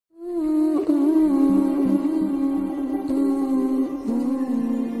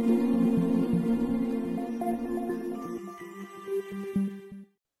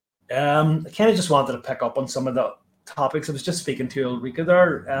I kind of just wanted to pick up on some of the topics. I was just speaking to Ulrika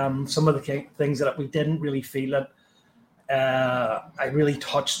there. Some of the things that we didn't really feel that I really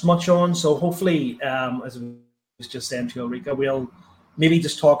touched much on. So hopefully, as I was just saying to Ulrika, we'll maybe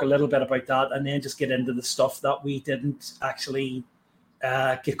just talk a little bit about that and then just get into the stuff that we didn't actually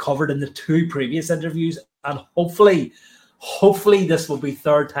get covered in the two previous interviews. And hopefully this will be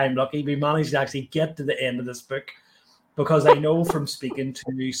third time lucky. We managed to actually get to the end of this book, because I know from speaking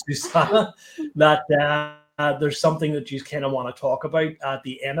to Susanna that there's something that you kind of want to talk about at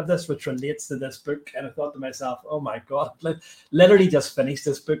the end of this, which relates to this book. And I thought to myself, oh my God, literally just finished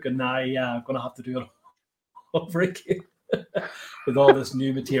this book and now I'm going to have to do it over again with all this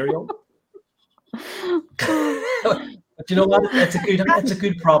new material. But you know what? It's a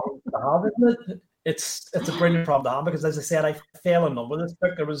good problem to have, isn't it? It's a brilliant problem to have, because as I said, I fell in love with this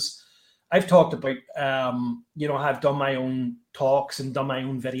book. I've talked about, I've done my own talks and done my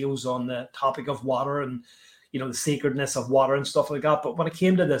own videos on the topic of water and, the sacredness of water and stuff like that. But when it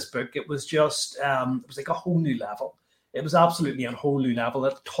came to this book, it was just, it was like a whole new level. It was absolutely a whole new level.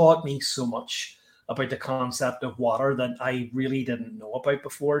 It taught me so much about the concept of water that I really didn't know about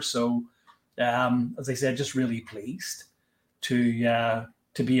before. So, as I said, just really pleased to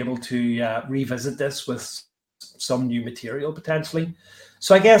be able to revisit this with some new material potentially.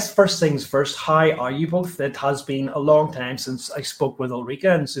 So I guess first things first, how are you both? It has been a long time since I spoke with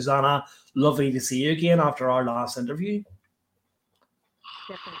Ulrika, and Susanna, lovely to see you again after our last interview.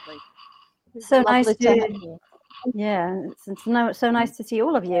 Definitely. So nice to it's so nice to see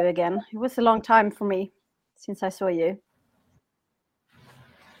all of you again. It was a long time for me since I saw you.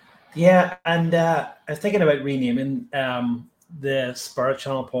 Yeah, and I was thinking about renaming the Spirit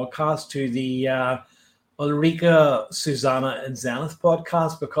Channel podcast to the Ulrika, Susanna and Zenith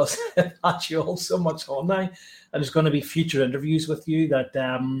podcast, because I've had you all so much on now, and there's going to be future interviews with you that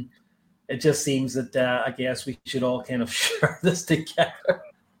it just seems that I guess we should all kind of share this together.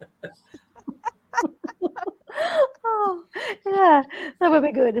 Oh, yeah, that would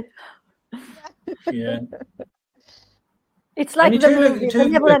be good. Yeah. It's like the movie, the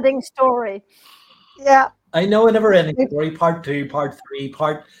never-ending story. Yeah. I know, a never-ending story, part 2, part 3,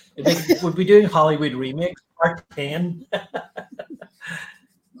 we'll be doing Hollywood remakes, part 10.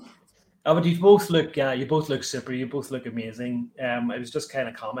 But you both look super. You both look amazing. I was just kind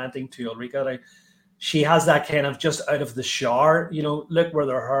of commenting to Ulrika, she has that kind of just out of the shower, look where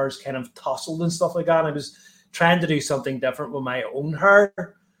their hair's kind of tousled and stuff like that. And I was trying to do something different with my own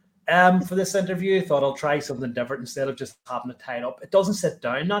hair for this interview. I thought I'll try something different instead of just having it tied up. It doesn't sit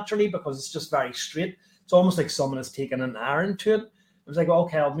down naturally because it's just very straight. It's almost like someone has taken an iron to it. I was like,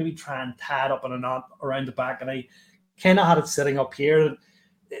 okay, I'll maybe try and tie it up in a knot around the back. And I kind of had it sitting up here.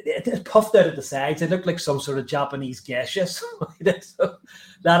 It puffed out at the sides. It looked like some sort of Japanese geisha. So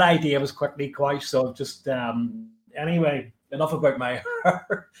that idea was quickly quashed. So just, anyway, enough about my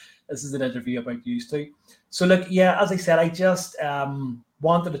hair. This is an interview about you two. So look, yeah, as I said, I just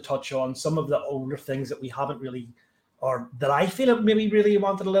wanted to touch on some of the older things that we haven't really, or that I feel maybe really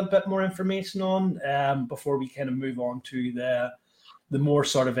wanted a little bit more information on before we kind of move on to the more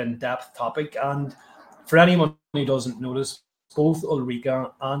sort of in-depth topic. And for anyone who doesn't notice, both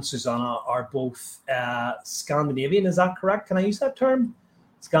Ulrika and Susanna are both Scandinavian. Is that correct? Can I use that term?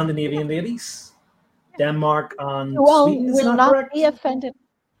 Scandinavian ladies? Denmark and Sweden, is that correct? Not be offended.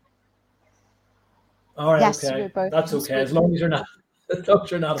 All right, yes, okay. We're both that's okay, as long as you're not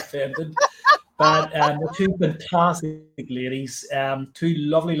offended. But the two fantastic ladies, two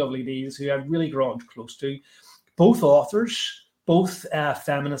lovely ladies who I've really grown close to, both authors, both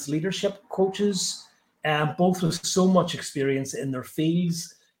feminist leadership coaches, both with so much experience in their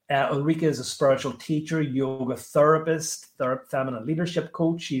fields. Ulrika is a spiritual teacher, yoga therapist, feminine leadership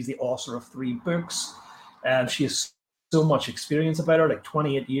coach. She's the author of 3 books. She has so much experience about her, like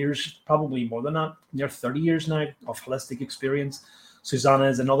 28 years, probably more than that, near 30 years now of holistic experience. Susanna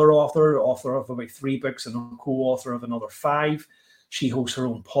is another author of about 3 books and a co-author of another 5. She hosts her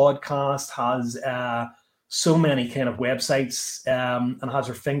own podcast, has so many kind of websites, and has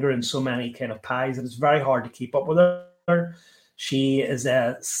her finger in so many kind of pies, and it's very hard to keep up with her. She is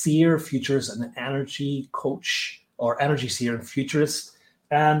a seer, futurist, and energy coach, or energy seer and futurist.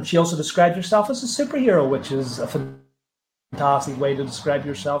 And she also described herself as a superhero, which is a fantastic way to describe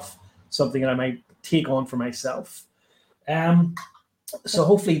yourself, something that I might take on for myself. So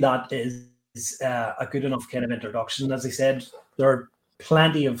hopefully that is a good enough kind of introduction. As I said, there are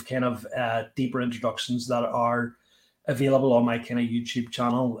plenty of kind of deeper introductions that are available on my kind of YouTube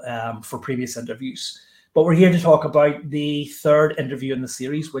channel for previous interviews. But we're here to talk about the 3rd interview in the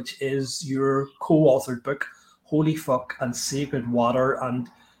series, which is your co-authored book, Holy Fuck and Sacred Water. And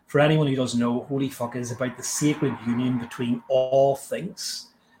for anyone who doesn't know, Holy Fuck is about the sacred union between all things.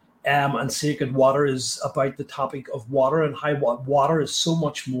 And Sacred Water is about the topic of water and how water is so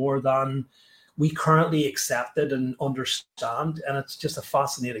much more than we currently accept it and understand. And it's just a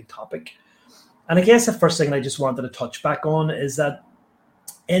fascinating topic. And I guess the first thing I just wanted to touch back on is that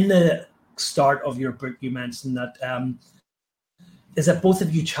in the start of your book, you mentioned that is that both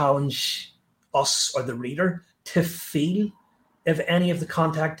of you challenge us or the reader to feel if any of the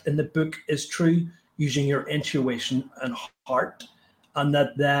contact in the book is true, using your intuition and heart. And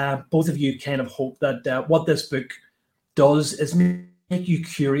that both of you kind of hope that what this book does is make you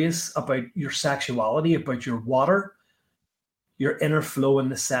curious about your sexuality, about your water, your inner flow and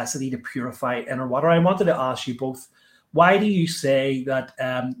necessity to purify inner water. I wanted to ask you both, why do you say that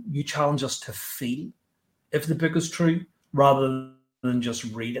you challenge us to feel if the book is true rather than just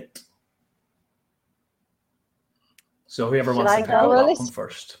read it? So whoever wants to pick up that one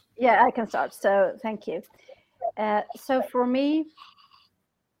first. Yeah, I can start. So thank you. So for me,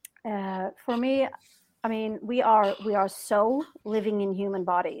 I mean, we are soul living in human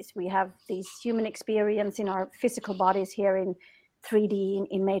bodies. We have these human experience in our physical bodies here in 3D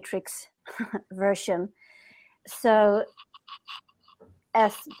in Matrix version. So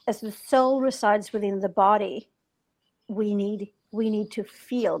as the soul resides within the body, we need to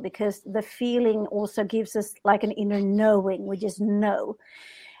feel, because the feeling also gives us like an inner knowing. We just know,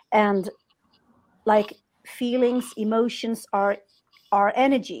 and like feelings, emotions are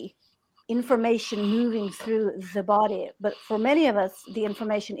energy, information moving through the body. But for many of us, the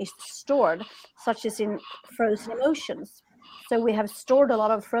information is stored, such as in frozen emotions. So we have stored a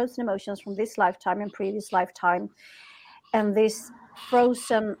lot of frozen emotions from this lifetime and previous lifetime, and this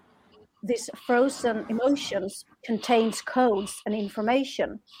frozen emotions contains codes and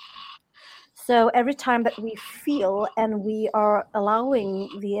information. So every time that we feel and we are allowing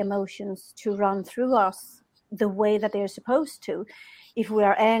the emotions to run through us the way that they're supposed to, if we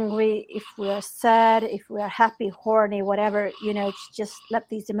are angry, if we are sad, if we are happy, horny, whatever, just let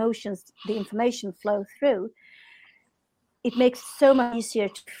these emotions, the information flow through. It makes it so much easier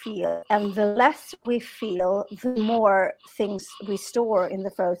to feel. And the less we feel, the more things we store in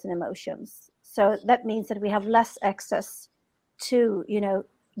the frozen emotions. So that means that we have less access to,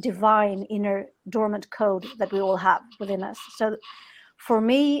 divine inner dormant code that we all have within us. So for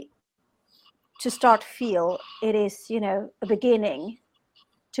me, to start feel, it is, a beginning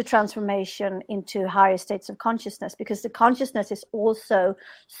to transformation into higher states of consciousness, because the consciousness is also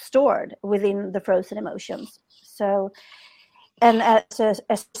stored within the frozen emotions. So, and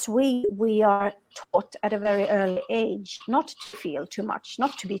as we are taught at a very early age not to feel too much,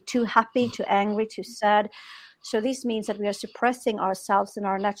 not to be too happy, too angry, too sad. So this means that we are suppressing ourselves in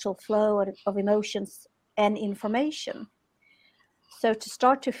our natural flow of emotions and information. So to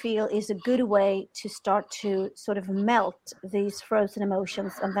start to feel is a good way to start to sort of melt these frozen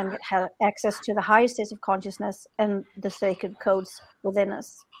emotions and then have access to the higher states of consciousness and the sacred codes within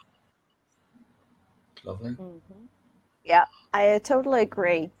us. Lovely. Mm-hmm. Yeah, I totally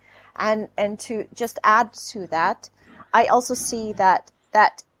agree. And to just add to that, I also see that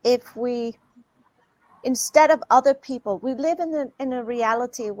if we, instead of other people, we live in a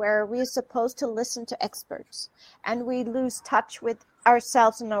reality where we're supposed to listen to experts, and we lose touch with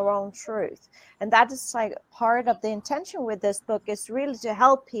ourselves and our own truth. And that is like part of the intention with this book, is really to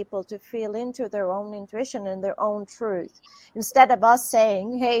help people to feel into their own intuition and their own truth, instead of us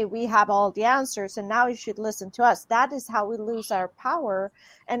saying, hey, we have all the answers and now you should listen to us. That is how we lose our power.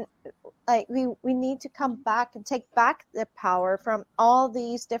 And like we need to come back and take back the power from all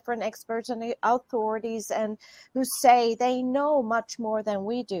these different experts and authorities, and who say they know much more than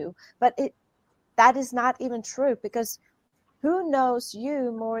we do. But that is not even true, because who knows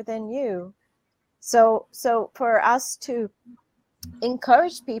you more than you? So for us to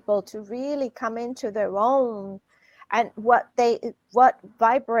encourage people to really come into their own, and what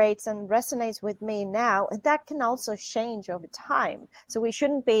vibrates and resonates with me now, and that can also change over time. So we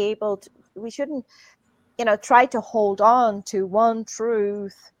shouldn't try to hold on to one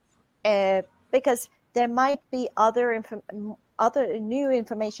truth, because there might be other new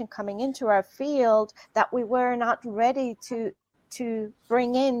information coming into our field that we were not ready to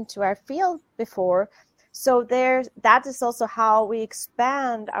bring into our field before. So that is also how we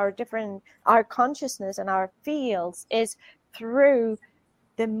expand our consciousness and our fields, is through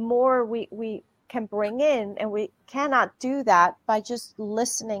the more we can bring in. And we cannot do that by just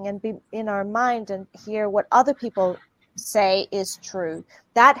listening and be in our mind and hear what other people say is true.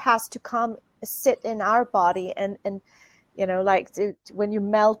 That has to come sit in our body, and when you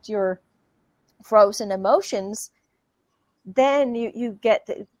melt your frozen emotions, then you get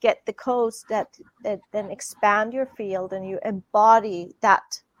the codes that then expand your field, and you embody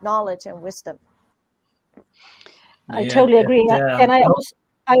that knowledge and wisdom. I totally agree. And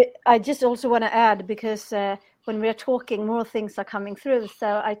I just also want to add, because when we're talking, more things are coming through.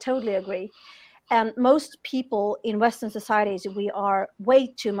 So I totally agree. And most people in Western societies, we are way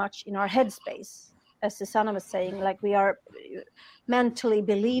too much in our headspace, as Susanna was saying. Like, we are mentally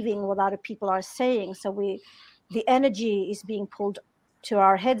believing what other people are saying. So the energy is being pulled to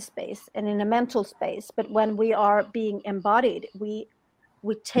our headspace and in a mental space. But when we are being embodied, we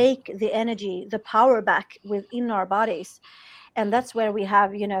take the energy, the power back within our bodies. And that's where we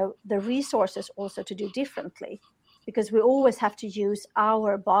have, the resources also to do differently, because we always have to use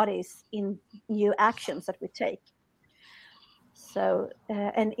our bodies in new actions that we take. So,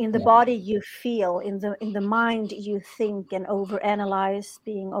 and in the body you feel, in the mind you think and overanalyze,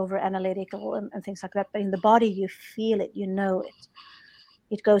 being over analytical and things like that. But in the body you feel it,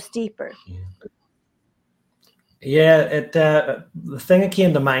 it goes deeper. Yeah, the thing that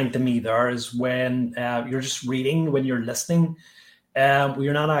came to mind to me there is when you're just reading, when you're listening,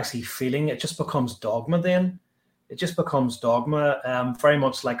 you're not actually feeling. It just becomes dogma. Then it just becomes dogma, very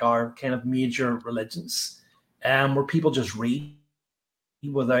much like our kind of major religions, where people just read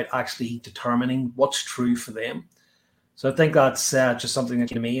without actually determining what's true for them. So I think that's just something that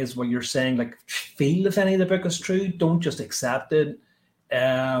came to me, is what you're saying. Like, feel if any of the book is true. Don't just accept it.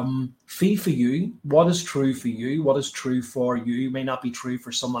 Feel for you. What is true for you? What is true for you may not be true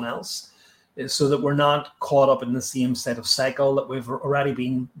for someone else. So that we're not caught up in the same set of cycle that we've already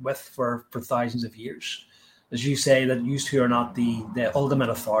been with for thousands of years. As you say, that you two are not the ultimate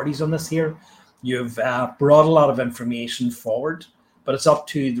authorities on this here. You've brought a lot of information forward, but it's up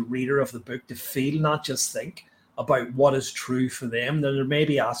to the reader of the book to feel, not just think, about what is true for them. There may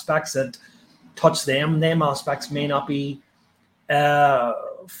be aspects that touch them. Them aspects may not be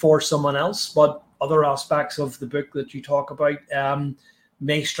for someone else, but other aspects of the book that you talk about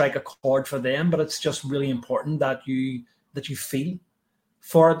may strike a chord for them. But it's just really important that you feel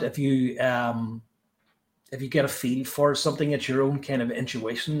for it. If you get a feel for something, it's your own kind of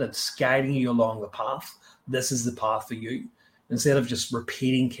intuition that's guiding you along the path. This is the path for you, instead of just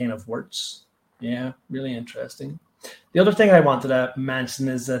repeating kind of words. Yeah, really interesting. The other thing I wanted to mention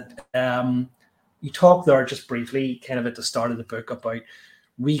is that you talked there just briefly, kind of at the start of the book, about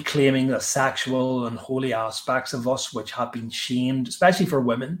reclaiming the sexual and holy aspects of us, which have been shamed, especially for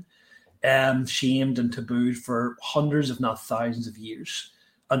women, shamed and tabooed for hundreds, if not thousands of years,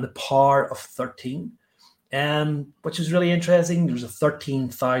 and the power of 13, which is really interesting. There's a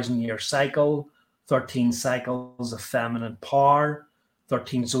 13,000-year cycle, 13 cycles of feminine power,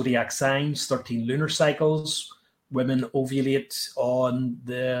 13 zodiac signs, 13 lunar cycles. Women ovulate on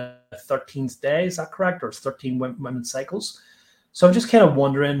the 13th day, is that correct? Or it's 13 women's cycles. So I'm just kind of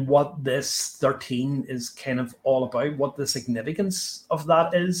wondering what this 13 is kind of all about, what the significance of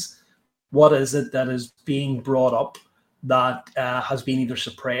that is. What is it that is being brought up that has been either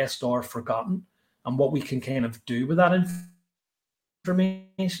suppressed or forgotten, and what we can kind of do with that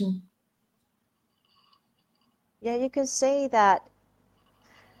information? Yeah, you can say that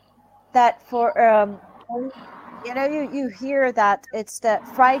for you hear that it's that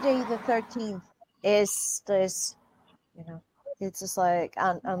Friday the 13th is this, it's just like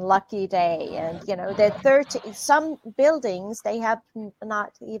an unlucky day. And, the 13, some buildings, they have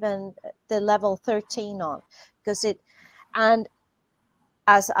not even the level 13 on, because and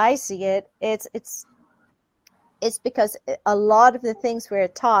as I see it, it's because a lot of the things we're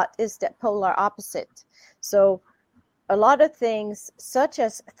taught is the polar opposite. So a lot of things, such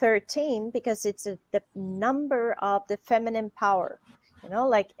as 13, because it's the number of the feminine power,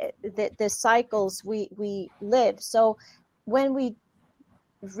 like the cycles we live. So when we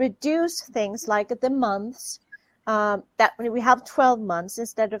reduce things like the months, that when we have 12 months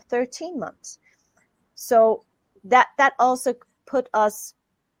instead of 13 months, so that also put us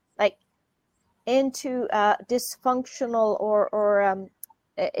like into dysfunctional or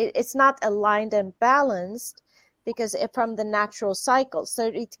it's not aligned and balanced, because from the natural cycle. So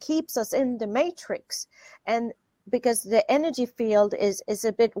it keeps us in the matrix. And because the energy field is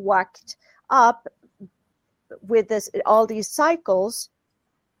a bit whacked up with all these cycles,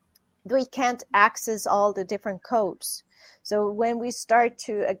 we can't access all the different codes. So when we start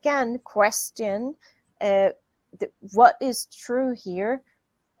to, again, question what is true here,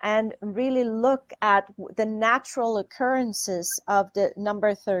 and really look at the natural occurrences of the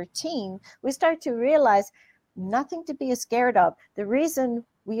number 13, we start to realize nothing to be scared of. The reason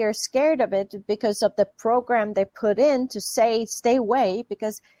we are scared of it is because of the program they put in to say stay away,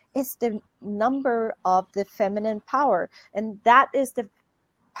 because is the number of the feminine power, and that is the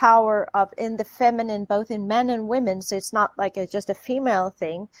power of in the feminine, both in men and women. So it's not like just a female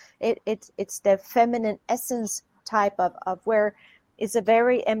thing. It's the feminine essence type of where it's a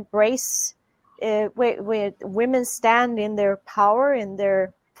very embrace, where women stand in their power, in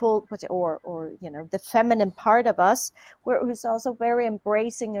their full, or the feminine part of us, where it's also very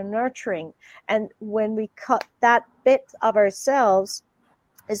embracing and nurturing. And when we cut that bit of ourselves,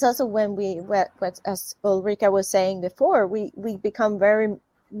 it's also when as Ulrika was saying before, we become very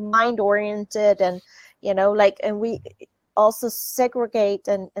mind oriented, and and we also segregate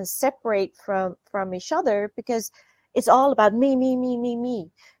and separate from each other, because it's all about me,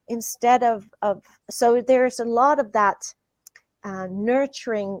 instead of so there's a lot of that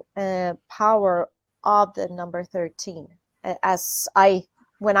nurturing power of the number 13,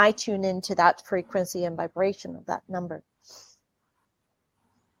 when I tune into that frequency and vibration of that number.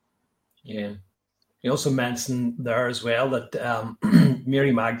 Yeah. You also mentioned there as well that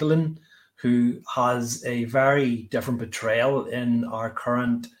Mary Magdalene, who has a very different portrayal in our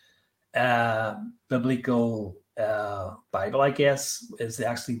current biblical Bible, I guess, is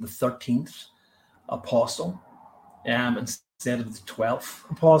actually the 13th apostle instead of the 12th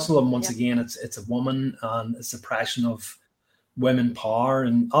apostle. And once again, it's a woman, and it's suppression of women power.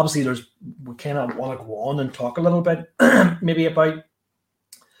 And obviously we kind of want to go on and talk a little bit maybe about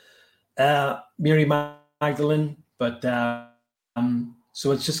Mary Magdalene, but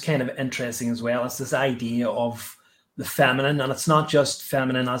so it's just kind of interesting as well. It's this idea of the feminine, and it's not just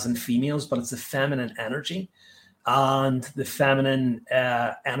feminine as in females, but it's the feminine energy, and the feminine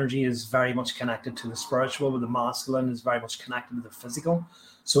energy is very much connected to the spiritual, with the masculine is very much connected to the physical.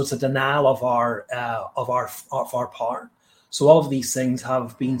 So it's a denial of our power. So all of these things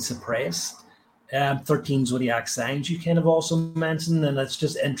have been suppressed. 13 zodiac signs you kind of also mentioned, and it's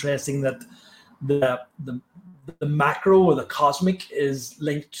just interesting that the macro or the cosmic is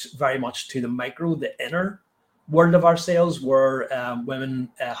linked very much to the micro, the inner world of ourselves, where women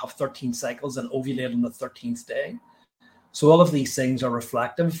have 13 cycles and ovulate on the 13th day. So all of these things are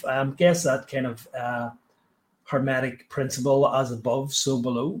reflective. I guess that kind of hermetic principle, as above, so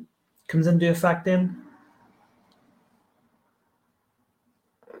below, comes into effect then.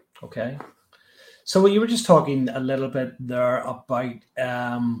 Okay. So you were just talking a little bit there about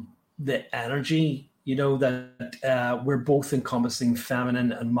the energy, that we're both encompassing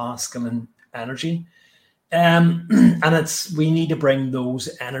feminine and masculine energy. And we need to bring those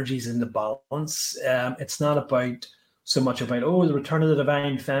energies into balance. It's not about so much about, the return of the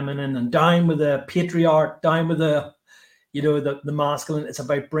divine feminine and down with the patriarch, down with the masculine. It's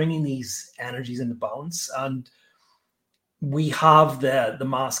about bringing these energies into balance. And we have the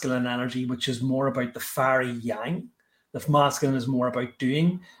masculine energy, which is more about the fiery yang. The masculine is more about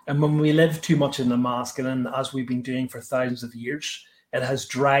doing. And when we live too much in the masculine, as we've been doing for thousands of years, it has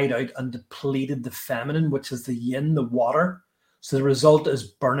dried out and depleted the feminine, which is the yin, the water. So the result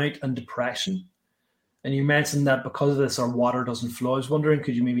is burnout and depression. And you mentioned that because of this, our water doesn't flow. I was wondering,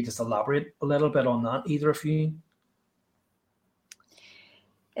 could you maybe just elaborate a little bit on that, either of you?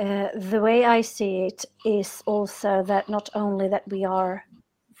 The way I see it is also that not only that we are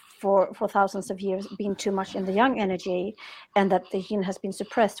for thousands of years been too much in the yang energy, and that the yin has been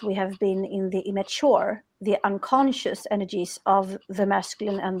suppressed, we have been in the immature, the unconscious energies of the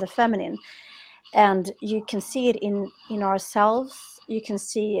masculine and the feminine. And you can see it in ourselves, you can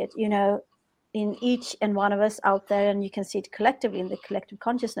see it, in each and one of us out there, and you can see it collectively in the collective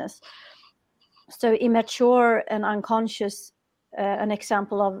consciousness. So immature and unconscious, an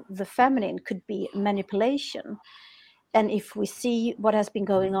example of the feminine could be manipulation. And if we see what has been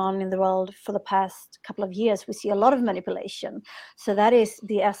going on in the world for the past couple of years, we see a lot of manipulation. So that is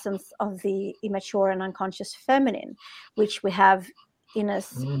the essence of the immature and unconscious feminine, which we have in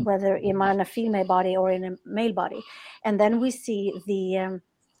us, whether in a female body or in a male body. And then we see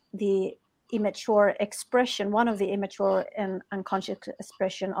the immature expression, one of the immature and unconscious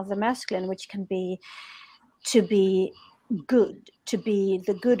expression of the masculine, which can be to be good, to be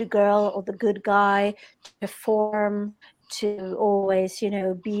the good girl or the good guy, to perform, to always,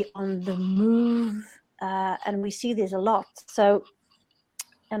 be on the move. And we see this a lot. So,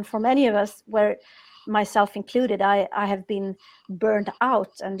 and for many of us, where myself included, I have been burned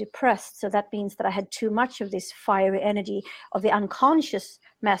out and depressed. So that means that I had too much of this fiery energy of the unconscious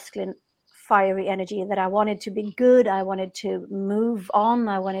masculine fiery energy, that I wanted to be good. I wanted to move on.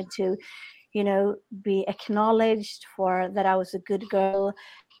 I wanted to be acknowledged for that I was a good girl,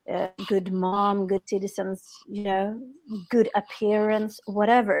 good mom, good citizens, good appearance,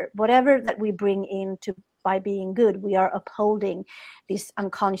 whatever that we bring in by being good. We are upholding these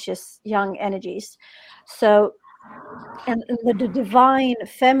unconscious young energies. So, and the divine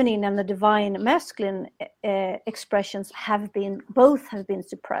feminine and the divine masculine expressions have been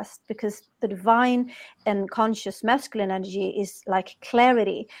suppressed, because the divine and conscious masculine energy is like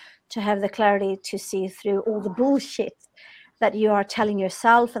clarity, to have the clarity to see through all the bullshit that you are telling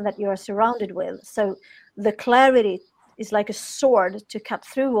yourself and that you are surrounded with. So the clarity is like a sword to cut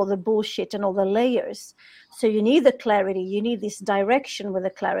through all the bullshit and all the layers. So you need the clarity, you need this direction with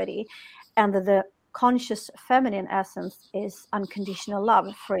the clarity. And the conscious feminine essence is unconditional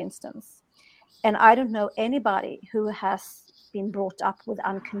love, for instance. And I don't know anybody who has been brought up with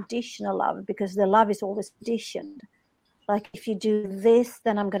unconditional love, because the love is always conditioned. Like, if you do this,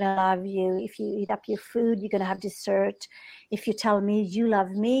 then I'm going to love you. If you eat up your food, you're going to have dessert. If you tell me you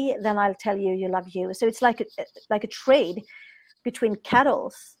love me, then I'll tell you you love you. So it's like a trade between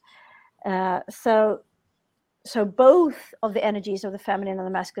cattles. So both of the energies of the feminine and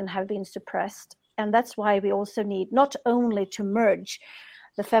the masculine have been suppressed. And that's why we also need not only to merge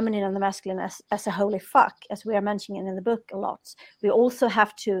the feminine and the masculine as a holy fuck, as we are mentioning in the book a lot, we also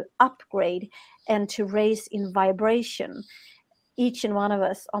have to upgrade and to raise in vibration, each and one of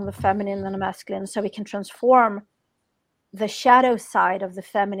us, on the feminine and the masculine, so we can transform the shadow side of the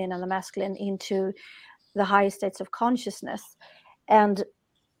feminine and the masculine into the higher states of consciousness. And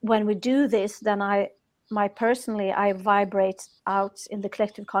when we do this, then I vibrate out in the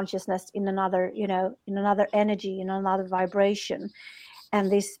collective consciousness in another energy, in another vibration. And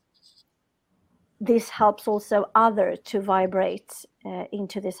this helps also other to vibrate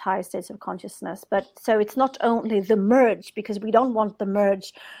into this higher states of consciousness. But so it's not only the merge, because we don't want the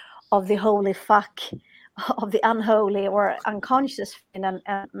merge of the holy fuck, of the unholy or unconscious and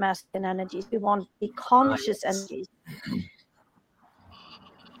masculine energies. We want the conscious energies.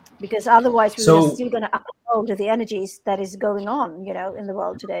 Because otherwise we're still going to uphold the energies that is going on, in the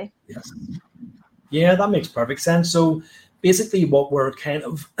world today. Yes. Yeah, that makes perfect sense. So basically what we're kind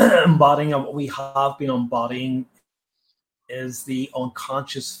of embodying, and what we have been embodying, is the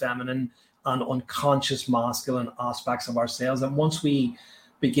unconscious feminine and unconscious masculine aspects of ourselves. And once we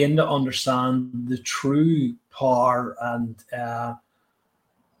begin to understand the true power and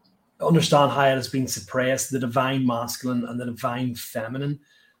understand how it has been suppressed, the divine masculine and the divine feminine,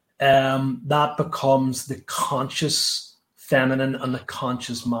 that becomes the conscious feminine and the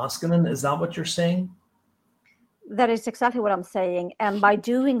conscious masculine. Is that what you're saying? That is exactly what I'm saying. And by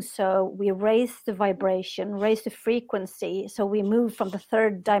doing so, we raise the vibration, raise the frequency. So we move from the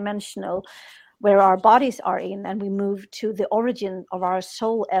third dimensional, where our bodies are in, and we move to the origin of our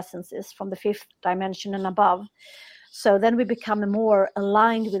soul essences from the fifth dimension and above. So then we become more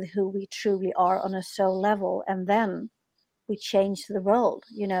aligned with who we truly are on a soul level. And then we change the world,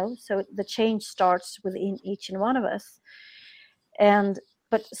 So the change starts within each and one of us.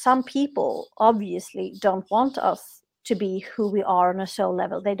 But some people obviously don't want us to be who we are on a soul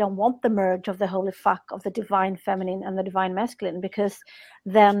level. They don't want the merge of the holy fuck of the divine feminine and the divine masculine, because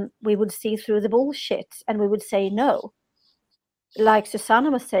then we would see through the bullshit and we would say no. Like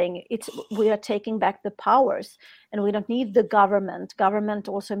Susanna was saying, we are taking back the powers, and we don't need the government. Government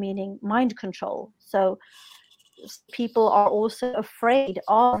also meaning mind control. So people are also afraid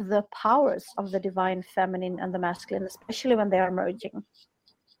of the powers of the divine feminine and the masculine, especially when they are merging.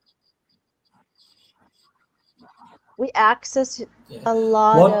 We access a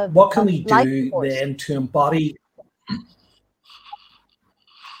lot of what can we do then to embody?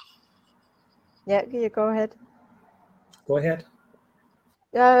 Yeah, you go ahead. Go ahead.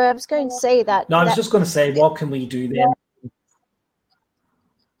 I was going to say that. No, I was just going to say, what can we do then?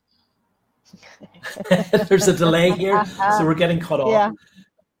 There's a delay here, so we're getting cut off. Yeah.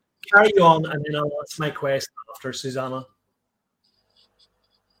 Carry on, and then I'll ask my question after Susanna.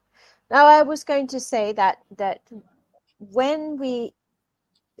 Now, I was going to say that when we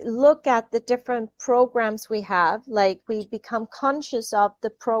look at the different programs we have, like, we become conscious of the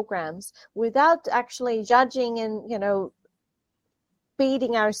programs without actually judging and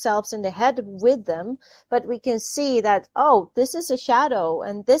beating ourselves in the head with them, but we can see that, oh, this is a shadow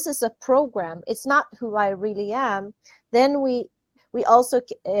and this is a program, it's not who I really am. Then we also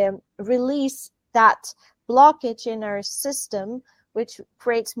release that blockage in our system, which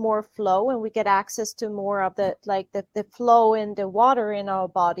creates more flow, and we get access to more of the flow in the water in our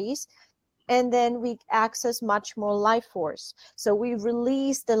bodies. And then we access much more life force. So we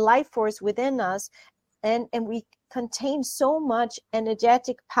release the life force within us, and we contain so much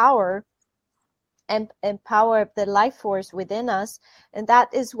energetic power and power of the life force within us. And that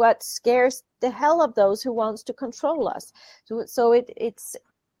is what scares the hell of those who wants to control us. So it's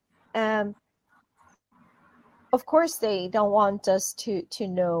of course they don't want us to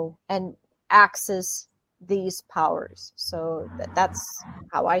know and access these powers. So that's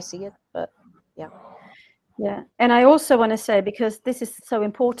how I see it. But yeah. And I also want to say, because this is so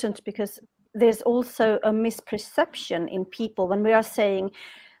important, because there's also a misperception in people when we are saying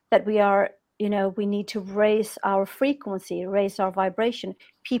that we are, we need to raise our frequency, raise our vibration.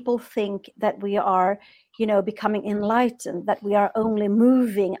 People think that we are, becoming enlightened, that we are only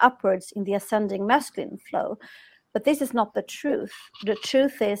moving upwards in the ascending masculine flow. But this is not the truth. The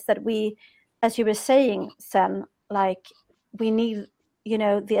truth is that we, as you were saying, Sen, like we need,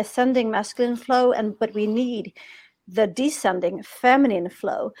 the ascending masculine flow, but we need the descending feminine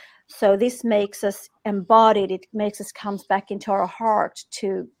flow. So this makes us embodied. It makes us come back into our heart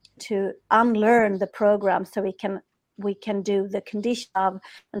to unlearn the program, so we can do the conditioned love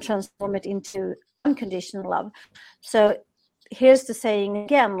and transform it into unconditional love. So here's the saying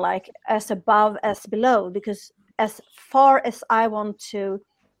again, like as above as below, because as far as I want to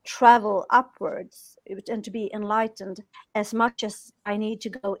travel upwards and to be enlightened, as much as I need to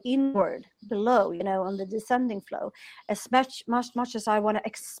go inward below, on the descending flow, as much as I want to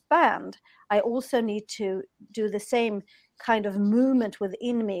expand, I also need to do the same kind of movement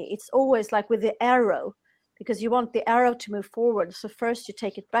within me. It's always like with the arrow, because you want the arrow to move forward. So first you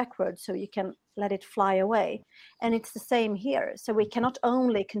take it backwards so you can let it fly away. And it's the same here. So we cannot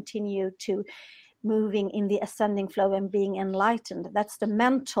only continue to moving in the ascending flow and being enlightened. That's the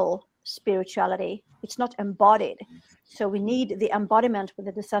mental spirituality. It's not embodied. So we need the embodiment with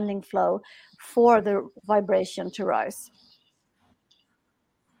the descending flow for the vibration to rise.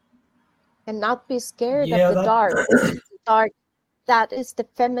 And not be scared of the dark. Dark, that is the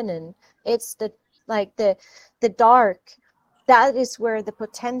feminine. It's the dark. That is where the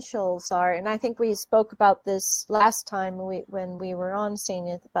potentials are. And I think we spoke about this last time when we were on seeing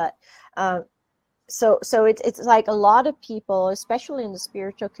it. But so it's like a lot of people, especially in the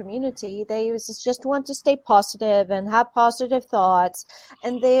spiritual community, they just want to stay positive and have positive thoughts,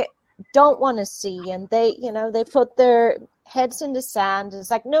 and they don't want to see, and they put their heads in the sand.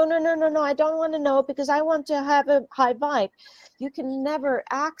 It's like, no, I don't want to know, because I want to have a high vibe. You can never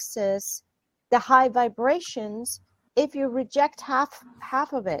access the high vibrations if you reject half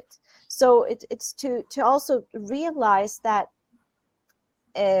of it. So it's to also realize that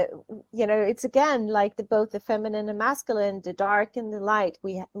it's again like both the feminine and masculine, the dark and the light.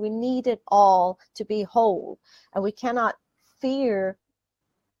 We need it all to be whole, and we cannot fear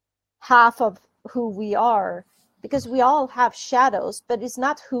half of who we are, because we all have shadows, but it's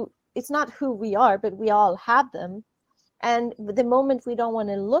not who we are, but we all have them. And the moment we don't want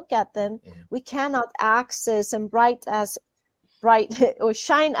to look at them, we cannot access and or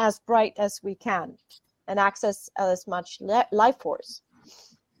shine as bright as we can and access as much life force.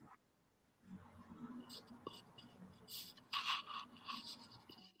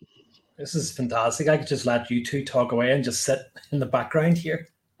 This is fantastic. I could just let you two talk away and just sit in the background here.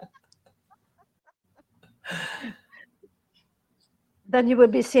 Then you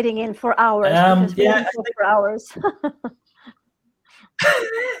would be sitting in for hours. For hours.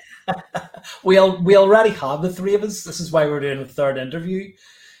 we already have the three of us. This is why we're doing a third interview.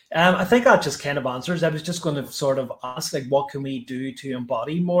 I think that just kind of answers. I was just going to sort of ask, like, what can we do to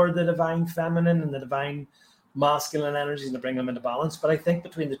embody more the divine feminine and the divine masculine energies and to bring them into balance? But I think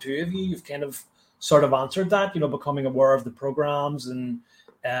between the two of you, you've kind of sort of answered that, becoming aware of the programs and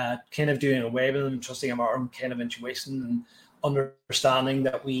kind of doing away with them, trusting our own kind of intuition, and understanding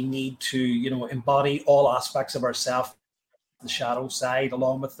that we need to, embody all aspects of ourselves, the shadow side,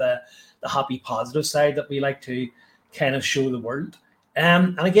 along with the happy, positive side that we like to kind of show the world.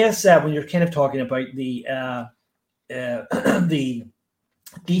 And I guess when you're kind of talking about the the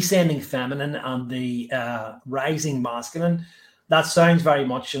descending feminine and the rising masculine, that sounds very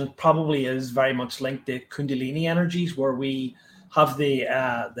much, and it probably is very much linked to Kundalini energies, where we have the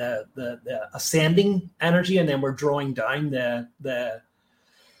ascending energy, and then we're drawing down the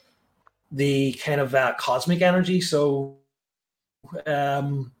kind of cosmic energy. So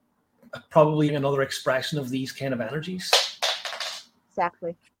probably another expression of these kind of energies.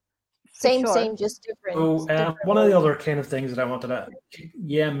 Exactly. Same, just different. So one of the other kind of things that I wanted to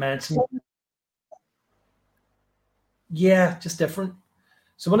mention. Yeah, just different.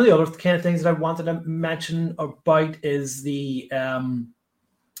 So one of the other kind of things that I wanted to mention about is we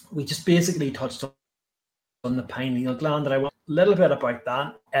just basically touched on the pineal gland, that I want a little bit about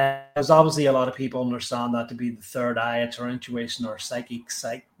that. Because obviously a lot of people understand that to be the third eye. It's our intuition, our psyche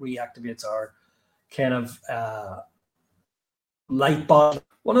reactivates our kind of light bulb.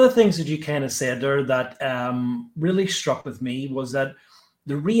 One of the things that you kind of said there that really struck with me was that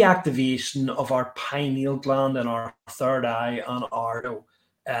the reactivation of our pineal gland and our third eye and our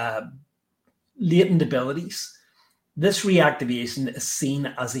latent abilities. This reactivation is seen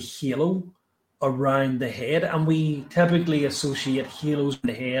as a halo around the head, and we typically associate halos in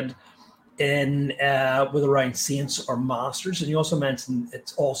the head with around saints or masters. And you also mentioned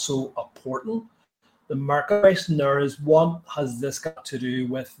it's also a portal. The market question there is, what has this got to do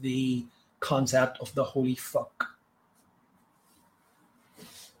with the concept of the holy fuck?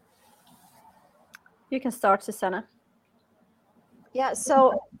 You can start, Susanna. Yeah,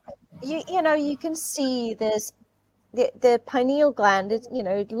 so you can see this, the pineal gland.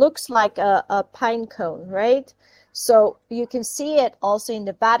 It looks like a pine cone, right? So you can see it also in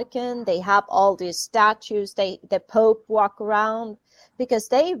the Vatican. They have all these statues. The Pope walk around because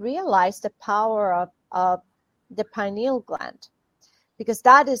they realize the power of the pineal gland, because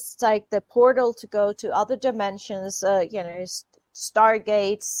that is like the portal to go to other dimensions.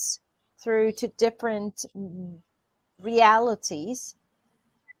 Stargates through to different realities.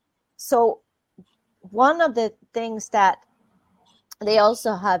 So one of the things that they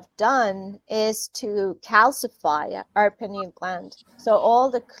also have done is to calcify our pineal gland. So all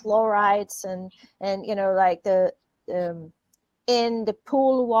the chlorides and like the in the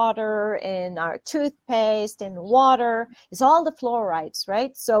pool water, in our toothpaste, in water, it's all the fluorides,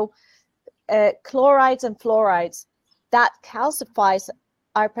 right? So chlorides and fluorides that calcifies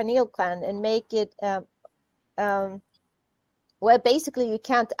our pineal gland and make it where basically you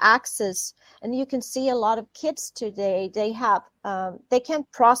can't access. And you can see a lot of kids today, they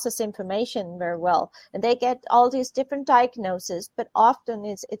can't process information very well, and they get all these different diagnoses, but often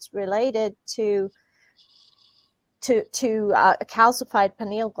it's related to a calcified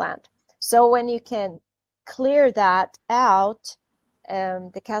pineal gland. So when you can clear that out,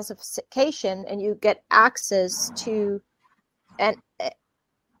 the calcification, and you get access to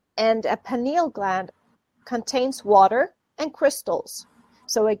and a pineal gland contains water and crystals.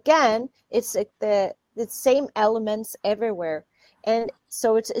 So again, it's like the same elements everywhere. And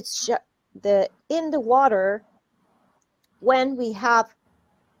so it's in the water, when we have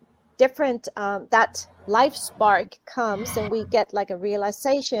different that life spark comes and we get like a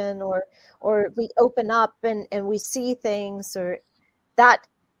realization, or we open up and we see things, or that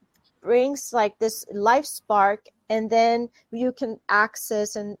brings like this life spark, and then you can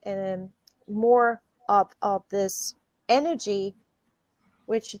access and more of this energy,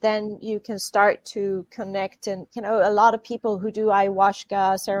 which then you can start to connect. And a lot of people who do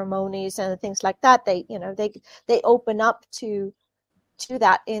ayahuasca ceremonies and things like that, they open up to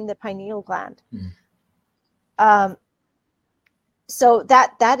that in the pineal gland. So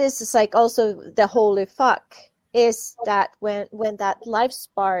that is just like also the holy fuck, is that when that life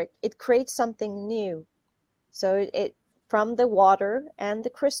spark, it creates something new. So it from the water and the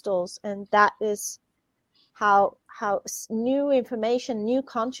crystals, and that is how new information, new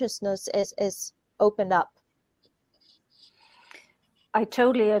consciousness is opened up. I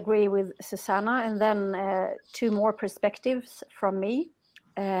totally agree with Susanna. And then two more perspectives from me.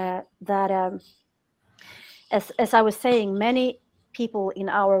 That as I was saying, many people in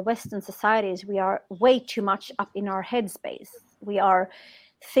our Western societies, we are way too much up in our headspace. We are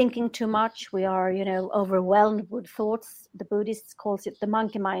thinking too much. We are, overwhelmed with thoughts. The Buddhists calls it the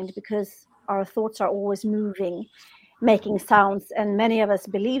monkey mind, because our thoughts are always moving, making sounds, and many of us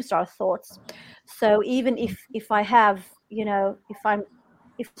believes our thoughts. So even if I have,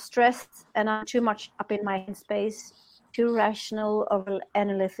 if stressed and I'm too much up in my headspace, too rational or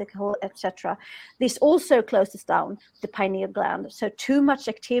analytical, etc., this also closes down the pineal gland. So too much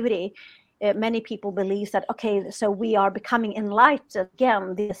activity, many people believe that, okay, so we are becoming enlightened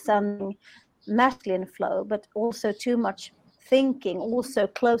again, the ascending masculine flow, but also too much thinking also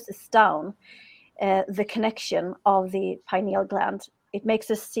closes down the connection of the pineal gland. It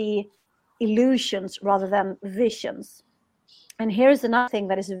makes us see illusions rather than visions. And here's another thing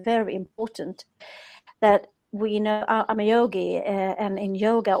that is very important, that we know I'm a yogi, and in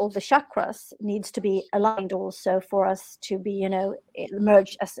yoga all the chakras needs to be aligned also for us to be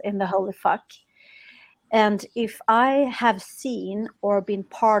merged as in the holy fuck. And if I have seen or been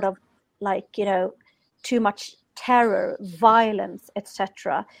part of too much terror, violence,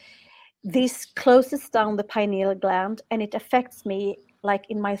 etc., this closes down the pineal gland, and it affects me like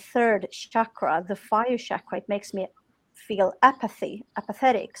in my third chakra, the fire chakra. It makes me feel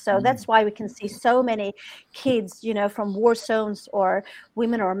apathetic. So that's why we can see so many kids, from war zones, or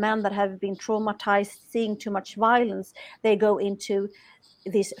women or men that have been traumatized, seeing too much violence. They go into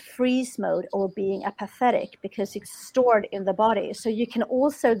this freeze mode or being apathetic, because it's stored in the body. So you can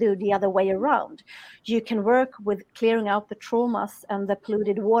also do the other way around. You can work with clearing out the traumas and the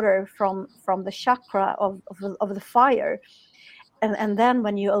polluted water from the chakra of the fire. And then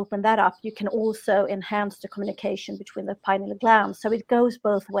when you open that up, you can also enhance the communication between the pineal glands. So it goes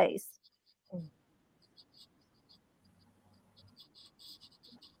both ways.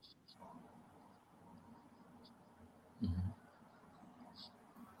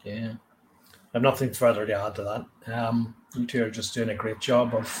 Yeah, I have nothing further to add to that. You two are just doing a great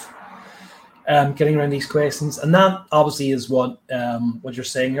job of getting around these questions, and that obviously is what you're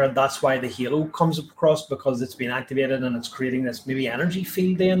saying here. That's why the halo comes across, because it's being activated and it's creating this maybe energy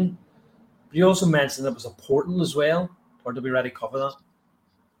field in. But you also mentioned it was a portal as well, or did we already cover that?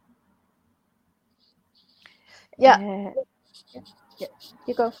 Yeah.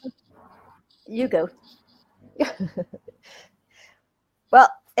 You go. You go. Well,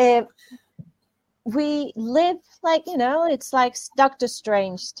 we live like, it's like Doctor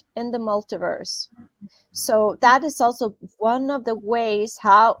Strange in the multiverse. So that is also one of the ways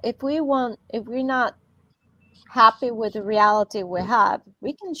how, if we're not happy with the reality we have,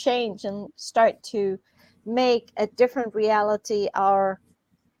 we can change and start to make a different reality our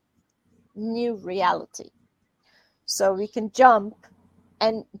new reality. So we can jump,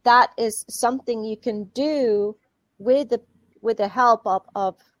 and that is something you can do with the help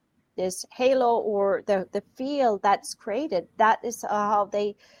of this halo or the field that's created. That is how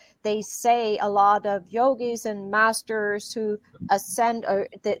they say a lot of yogis and masters who ascend, or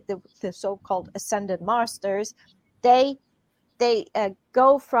the so-called ascended masters, they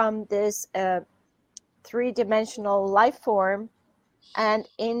go from this three-dimensional life form and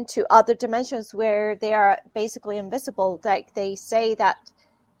into other dimensions where they are basically invisible. Like they say that,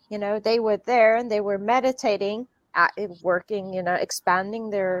 they were there and they were meditating, working, expanding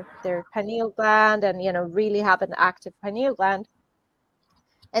their pineal gland, and, really have an active pineal gland.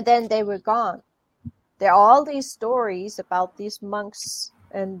 And then they were gone. There are all these stories about these monks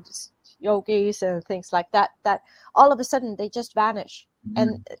and yogis and things like that all of a sudden they just vanish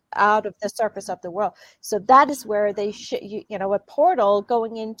and out of the surface of the world. So that is where they a portal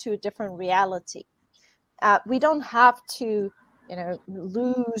going into a different reality. We don't have to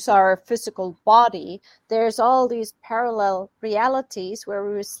lose our physical body. There's all these parallel realities where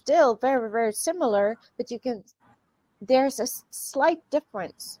we're still very, very similar, but there's a slight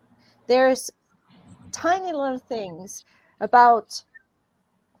difference. There's tiny little things about,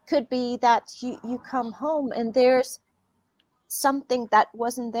 could be that you come home and there's something that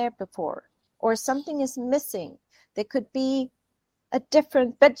wasn't there before, or something is missing. There could be a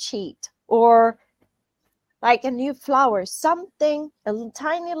different bed sheet, or like a new flower, something, a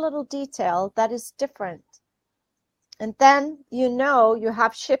tiny little detail that is different. And then you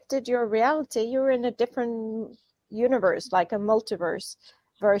have shifted your reality. You're in a different universe, like a multiverse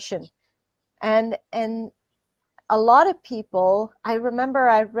version. And a lot of people, I remember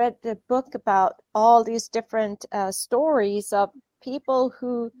I read the book about all these different stories of people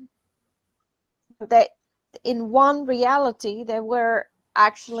who, that in one reality, they were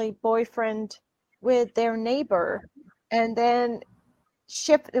actually boyfriend with their neighbor. And then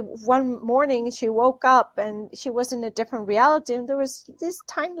one morning she woke up and she was in a different reality, and there was these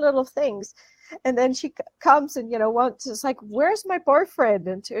tiny little things. And then she comes and it's like, where's my boyfriend?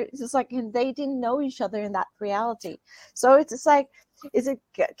 And it's just like, and they didn't know each other in that reality. So it's just like,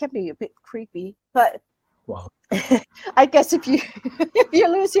 can be a bit creepy, but wow. I guess if you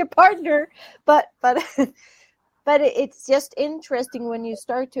lose your partner, but it's just interesting when you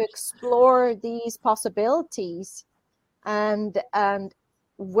start to explore these possibilities, and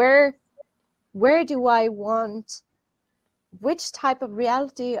where do I want, which type of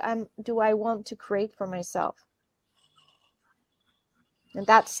reality do I want to create for myself? And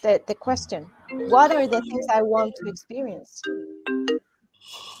that's the question. What are the things I want to experience?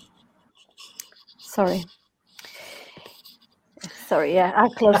 Sorry, yeah, I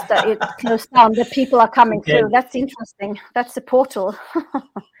closed that. It closed down. The people are coming through. That's interesting. That's the portal.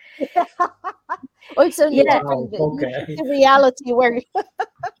 Oh, it's a different reality where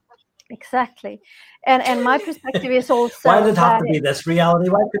exactly. And my perspective is also, why did it have to be this reality?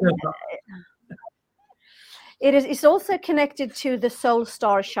 Why couldn't it's also connected to the soul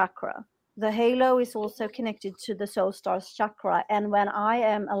star chakra. The halo is also connected to the soul star chakra. And when I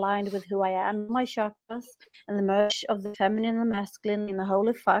am aligned with who I am, my chakras, and the merge of the feminine and masculine in a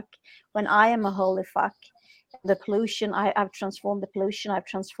holy fuck, when I am a holy fuck, the pollution, I've transformed the pollution, I've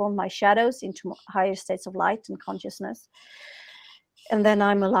transformed my shadows into higher states of light and consciousness. And then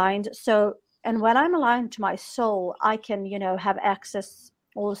I'm aligned. So, and when I'm aligned to my soul, I can, have access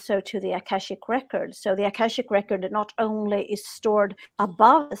also to the Akashic record. So the Akashic record not only is stored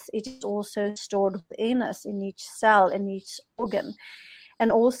above us, it is also stored within us, in each cell, in each organ.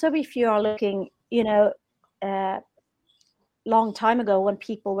 And also, if you are looking, long time ago, when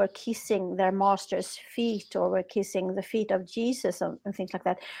people were kissing their master's feet, or were kissing the feet of Jesus and things like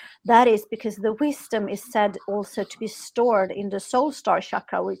that, that is because the wisdom is said also to be stored in the soul star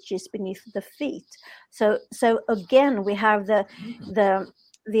chakra, which is beneath the feet. So again, we have the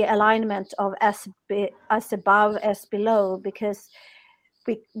alignment of as above as below, because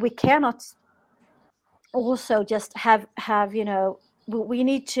we cannot also just have we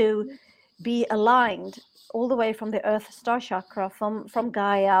need to be aligned all the way from the earth star chakra, from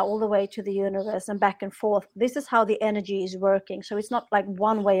Gaia, all the way to the universe and back and forth. This is how the energy is working. So it's not like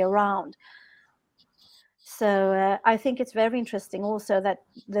one way around. So I think it's very interesting also that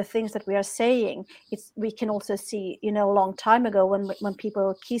the things that we are saying, we can also see, a long time ago when people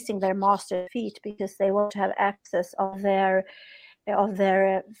were kissing their master's feet because they want to have access of their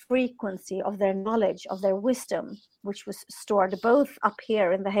frequency, of their knowledge, of their wisdom, which was stored both up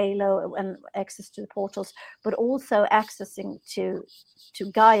here in the halo and access to the portals, but also accessing to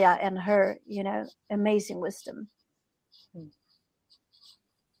Gaia and her, amazing wisdom.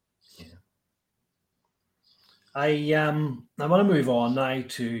 Yeah. I want to move on now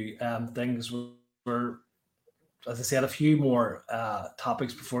to things where, as I said, a few more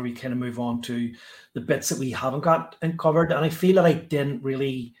topics before we kind of move on to the bits that we haven't got covered. And I feel that I didn't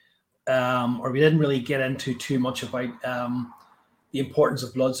really, we didn't really get into too much about the importance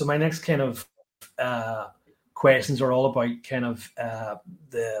of blood. So my next kind of questions are all about kind of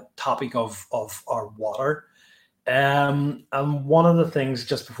the topic of our water. And one of the things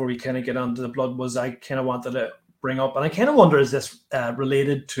just before we kind of get onto the blood was I kind of wanted to bring up, and I kind of wonder, is this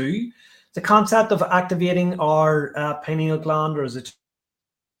related to the concept of activating our pineal gland, or is it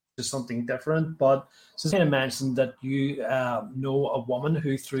just something different? But Susanna mentioned that you know a woman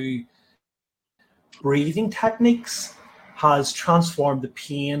who, through breathing techniques, has transformed the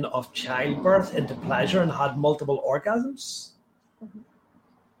pain of childbirth into pleasure and had multiple orgasms.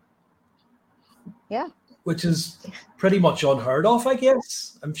 Yeah. Which is pretty much unheard of, I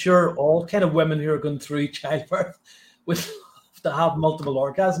guess. I'm sure all kind of women who are going through childbirth would have to have multiple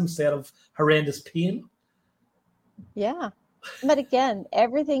orgasms instead of horrendous pain. Yeah. But again,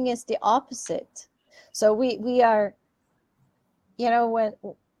 everything is the opposite. So we are,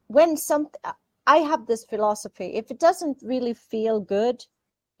 when something, I have this philosophy, if it doesn't really feel good,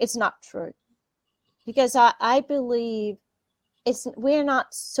 it's not true. Because I believe we're not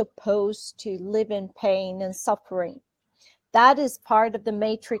supposed to live in pain and suffering. That is part of the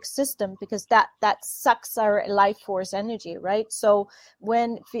matrix system, because that sucks our life force energy, right? So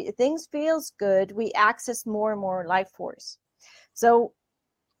when things feels good, we access more and more life force. So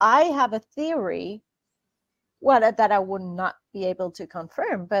I have a theory, that I would not be able to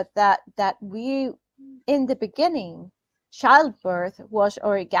confirm, but that we, in the beginning, childbirth was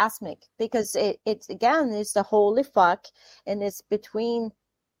orgasmic, because it's again, it's the holy fuck, and it's between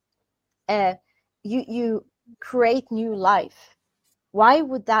you create new life. Why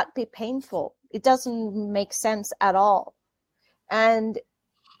would that be painful? It doesn't make sense at all. And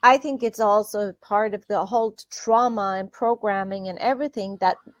I think it's also part of the whole trauma and programming and everything,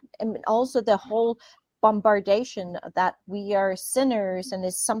 that, and also the whole bombardation that we are sinners and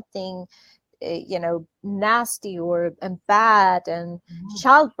is something nasty and bad, and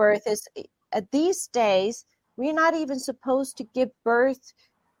childbirth is, these days we're not even supposed to give birth,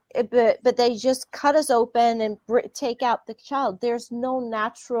 but they just cut us open and take out the child. There's no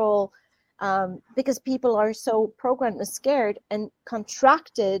natural, because people are so programmed and scared and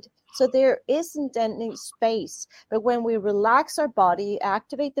contracted, so there isn't any space. But when we relax our body,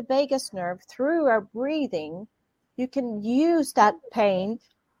 activate the vagus nerve through our breathing, you can use that pain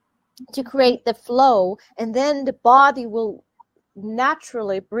to create the flow, and then the body will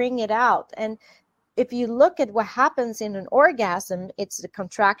naturally bring it out. And if you look at what happens in an orgasm, it's the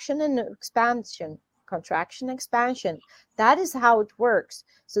contraction and expansion, contraction, expansion. That is how it works.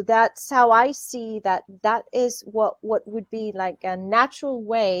 So that's how I see that is what would be like a natural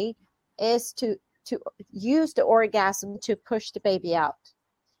way, is to use the orgasm to push the baby out.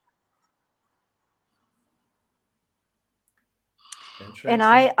 And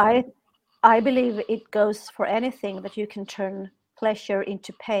I believe it goes for anything, that you can turn pleasure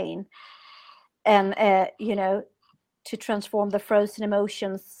into pain, and to transform the frozen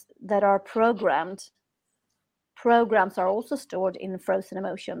emotions that are programmed programs are also stored in frozen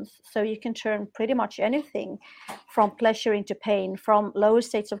emotions. So you can turn pretty much anything from pleasure into pain, from lower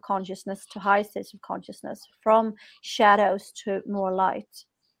states of consciousness to high states of consciousness, from shadows to more light.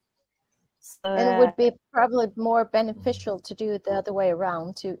 So, And it would be probably more beneficial to do it the other way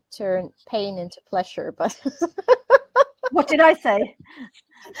around, to turn pain into pleasure. But what did I say?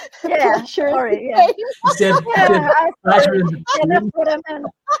 Yeah, pleasure sorry. Yeah. You said, That's what I meant.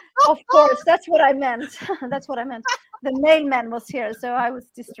 Of course, that's what I meant. That's what I meant. The mailman was here, so I was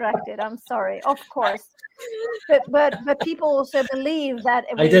distracted. I'm sorry. Of course, but people also believe that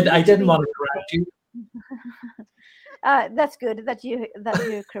I didn't want to correct you. That's good that you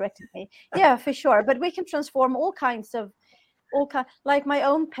corrected me. Yeah, for sure. But we can transform like my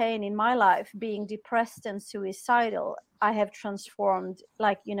own pain in my life, being depressed and suicidal. I have transformed,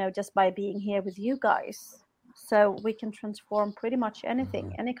 like, just by being here with you guys. So we can transform pretty much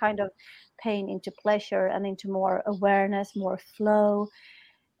anything, any kind of pain into pleasure and into more awareness, more flow.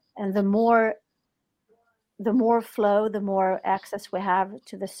 And the more flow, the more access we have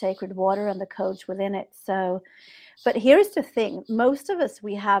to the sacred water and the codes within it. So, but here's the thing. Most of us,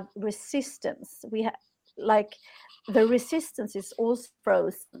 we have resistance. We have, like, the resistance is also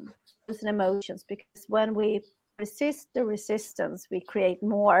frozen emotions, because when we resist the resistance, we create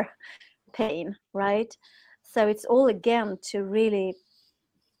more pain, right? So it's all, again, to really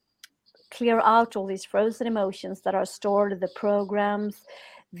clear out all these frozen emotions that are stored, the programs,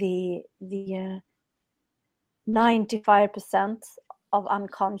 the 95% of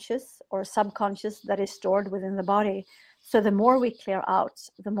unconscious or subconscious that is stored within the body. So the more we clear out,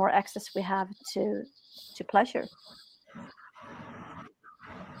 the more access we have to pleasure.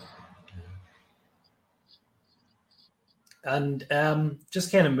 And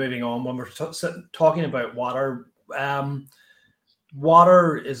just kind of moving on, when we're talking about water,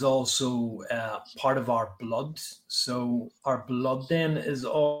 water is also part of our blood. So our blood then is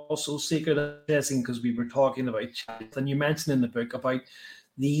also sacred, because we were talking about, and you mentioned in the book about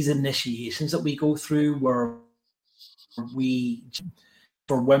these initiations that we go through, where we,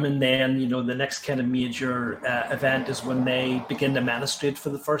 for women, then, the next kind of major event is when they begin to menstruate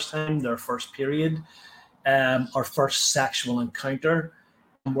for the first time, their first period, or first sexual encounter,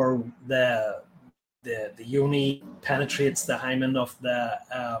 where the yoni penetrates the hymen of the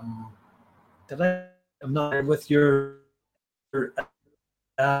I'm not with your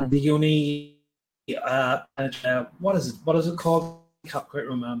the yoni what is it called? I can't quite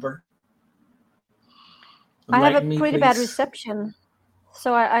remember. I have a pretty bad reception,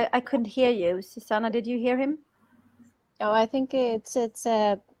 so I couldn't hear you. Susanna, did you hear him? Oh, I think it's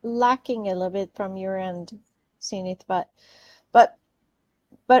lacking a little bit from your end, Zenith, but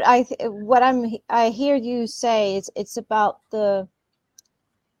I hear you say it's about the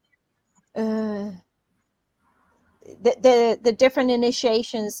different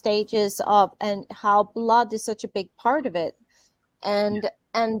initiation stages of, and how blood is such a big part of it, and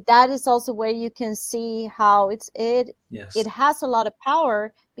that is also where you can see how it has a lot of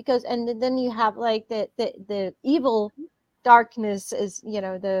power, because, and then you have like the evil darkness is,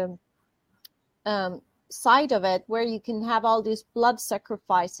 the side of it, where you can have all these blood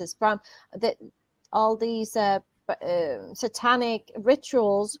sacrifices from all these satanic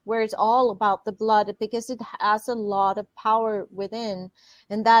rituals, where it's all about the blood, because it has a lot of power within,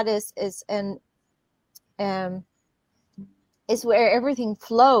 and that is where everything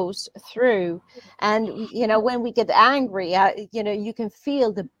flows through. And when we get angry, you can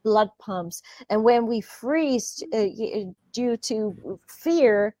feel the blood pumps, and when we freeze due to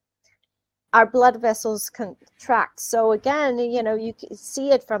fear, our blood vessels contract. So again, you can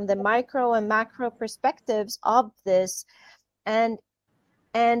see it from the micro and macro perspectives of this. And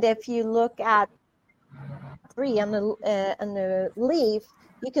if you look at tree on the leaf,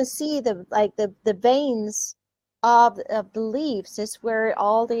 you can see the veins of the leaves is where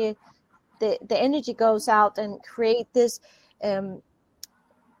all the energy goes out and create this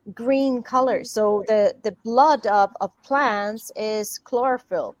green color. So the blood of plants is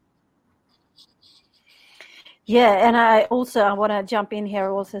chlorophyll. Yeah, and I want to jump in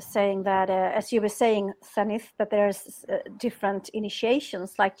here, also saying that, as you were saying, Sanith, that there's different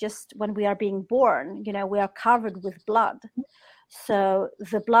initiations, like just when we are being born, we are covered with blood. So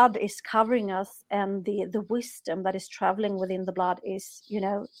the blood is covering us, and the wisdom that is traveling within the blood is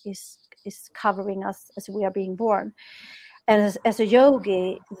covering us as we are being born. And as a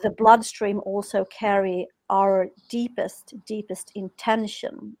yogi, the bloodstream also carry our deepest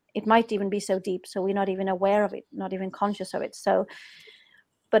intention. It might even be so deep, so we're not even aware of it, not even conscious of it. So,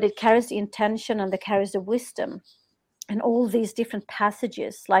 but it carries the intention, and it carries the wisdom, and all these different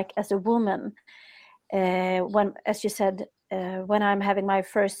passages. Like as a woman, when, as you said, when I'm having my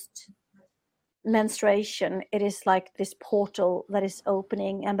first menstruation, it is like this portal that is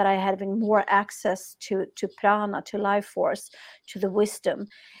opening, and that I having more access to prana, to life force, to the wisdom.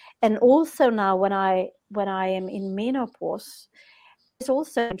 And also now when I am in menopause, it's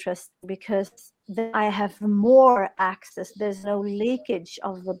also interesting because then I have more access. There's no leakage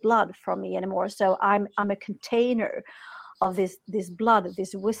of the blood from me anymore. So I'm a container of this blood,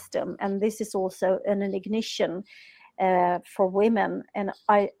 this wisdom, and this is also an ignition for women, and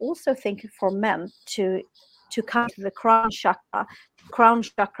I also think for men to come to the crown chakra,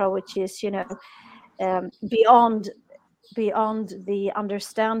 which is, beyond the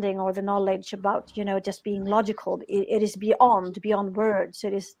understanding or the knowledge about, just being logical. It is beyond words.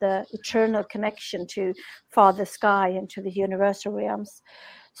 It is the eternal connection to Father Sky and to the universal realms.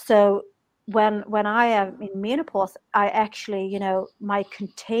 So when I am in menopause, I actually, my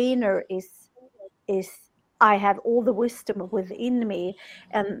container is I have all the wisdom within me,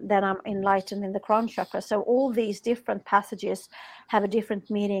 and then I'm enlightened in the crown chakra. So all these different passages have a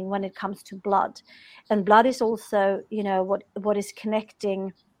different meaning when it comes to blood. And blood is also, what is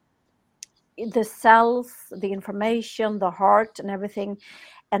connecting the cells, the information, the heart, and everything.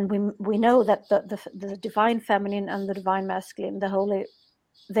 And we know that the divine feminine and the divine masculine, the holy,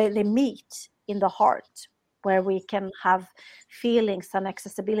 they meet in the heart, where we can have feelings and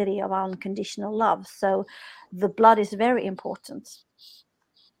accessibility of unconditional love. So the blood is very important.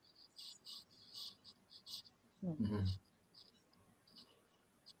 Mm-hmm.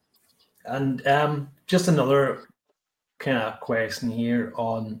 And just another kind of question here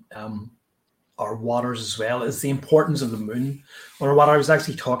on our waters as well is the importance of the moon on our water. I was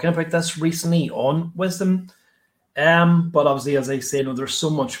actually talking about this recently on Wisdom. But obviously, as I say, there's so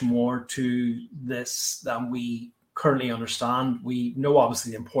much more to this than we currently understand. We know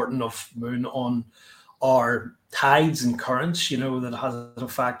obviously the importance of moon on our tides and currents, that has an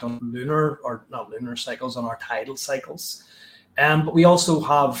effect on not lunar cycles, on our tidal cycles. But we also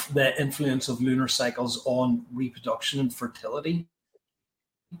have the influence of lunar cycles on reproduction and fertility,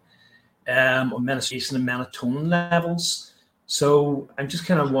 on menstruation and melatonin levels. So I'm just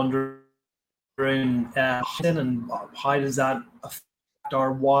kind of wondering, and how does that affect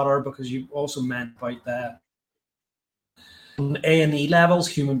our water? Because you also meant about the A&E levels,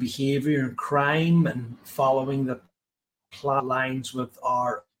 human behavior and crime, and following the plot lines with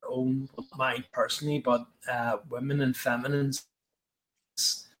our own mind personally, but women and feminines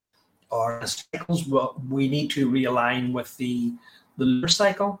are cycles. Well, we need to realign with the lunar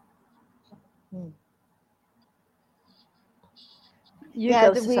cycle. We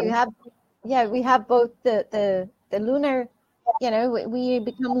have both the lunar, we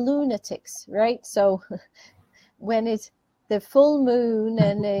become lunatics, right? So when it's the full moon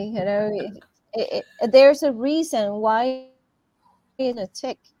and there's a reason why it's a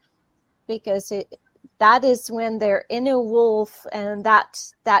tick, because that is when their inner wolf and that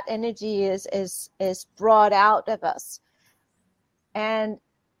energy is brought out of us. And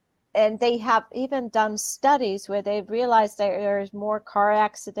they have even done studies where they've realized that there's more car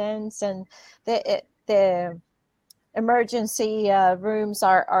accidents, and the emergency rooms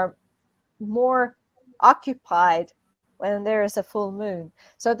are more occupied when there is a full moon.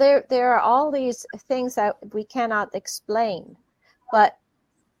 So there are all these things that we cannot explain, but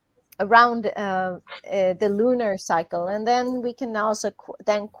around the lunar cycle. And then we can also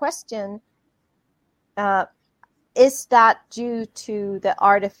then question, is that due to the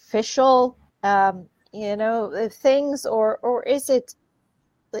artificial, things, or is it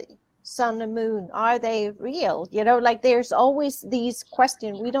the sun and moon? Are they real? Like there's always these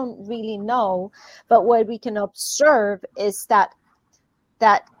questions we don't really know. But what we can observe is that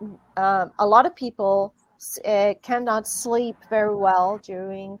a lot of people cannot sleep very well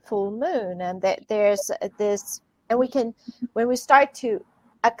during full moon, and that there's this, and when we start to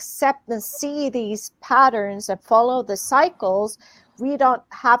accept and see these patterns and follow the cycles, we don't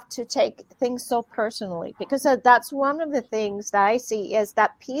have to take things so personally, because that's one of the things that I see is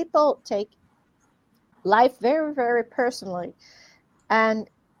that people take life very, very personally. And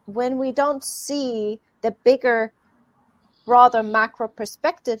when we don't see the bigger, rather macro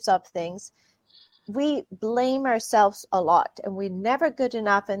perspectives of things, we blame ourselves a lot, and we're never good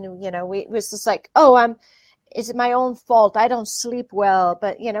enough. And we're just like, it's my own fault, I don't sleep well.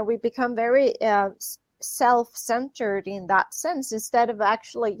 But we become very self-centered in that sense, instead of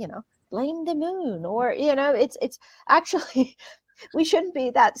actually blame the moon, or it's actually we shouldn't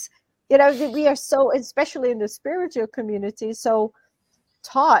be that. We are so, especially in the spiritual community, so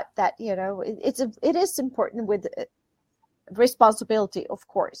taught that it is important with responsibility, of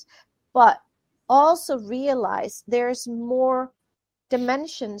course, but also realize there's more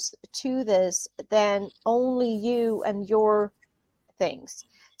dimensions to this than only you and your things.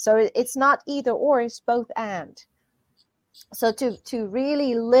 So it's not either or, it's both and. So to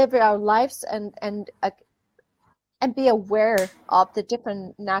really live our lives and be aware of the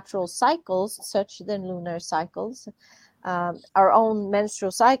different natural cycles, such the lunar cycles, our own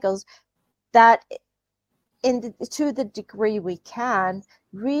menstrual cycles, that to the degree we can,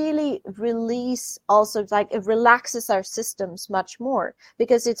 really release, also like it relaxes our systems much more,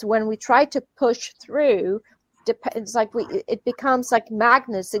 because it's when we try to push through, it's like it becomes like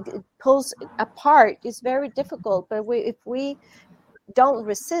magnets, it pulls apart. It's very difficult, but if we don't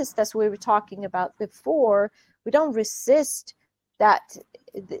resist, as we were talking about before, we don't resist that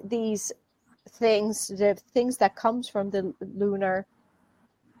these things, the things that comes from the lunar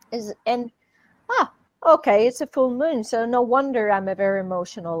is, and okay, it's a full moon, so no wonder I'm a very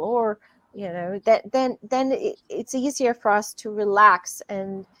emotional, or then it's easier for us to relax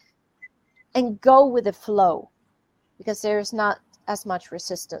and go with the flow, because there's not as much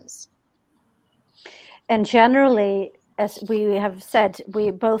resistance. And generally, as we have said,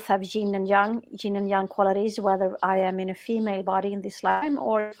 we both have yin and yang qualities, whether I am in a female body in this lifetime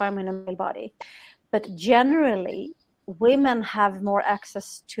or if I'm in a male body. But generally, women have more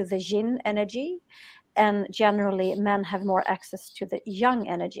access to the yin energy, and generally men have more access to the yang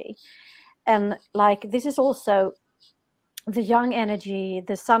energy. And like, this is also the yang energy,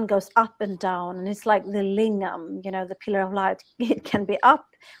 the sun goes up and down, and it's like the lingam, the pillar of light. It can be up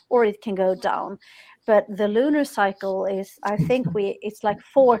or it can go down. But the lunar cycle is, I think it's like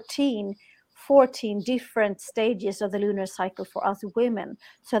 14 different stages of the lunar cycle for us women.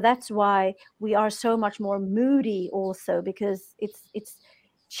 So that's why we are so much more moody also, because it's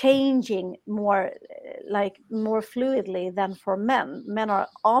changing more fluidly than for men. Men are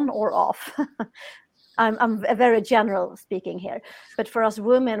on or off. I'm very general speaking here, but for us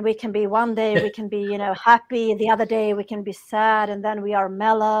women, we can be one day we can be happy, the other day we can be sad, and then we are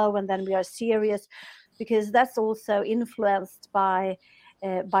mellow, and then we are serious, because that's also influenced by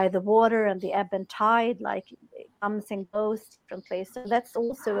the water and the ebb and tide, like it comes and goes differently. So that's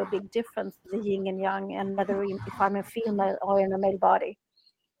also a big difference, the yin and yang, and whether if I'm a female or in a male body.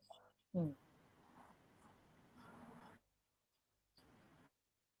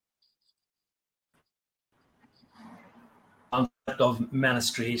 Concept of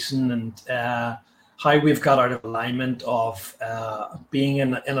menstruation and how we've got out of alignment of being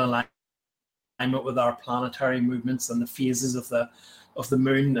in alignment with our planetary movements and the phases of the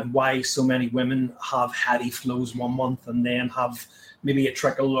moon, and why so many women have heady flows one month and then have maybe a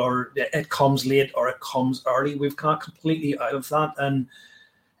trickle, or it comes late or it comes early. We've got completely out of that, and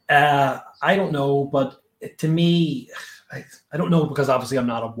I don't know, but to me, I don't know, because obviously I'm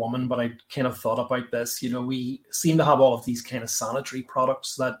not a woman, but I kind of thought about this. We seem to have all of these kind of sanitary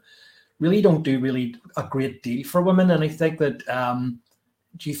products that really don't do really a great deal for women. And I think that,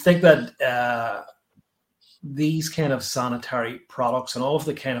 do you think that these kind of sanitary products and all of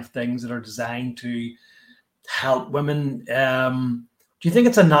the kind of things that are designed to help women, do you think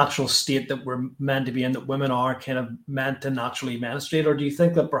it's a natural state that we're meant to be in, that women are kind of meant to naturally menstruate? Or do you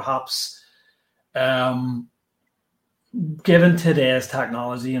think that perhaps, given today's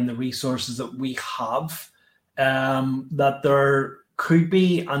technology and the resources that we have, that there could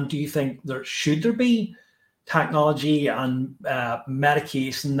be, and do you think should there be technology and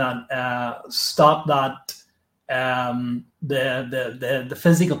medication that stop that the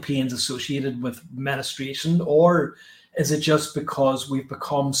physical pains associated with menstruation? Or is it just because we've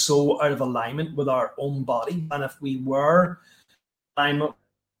become so out of alignment with our own body? And if we were in alignment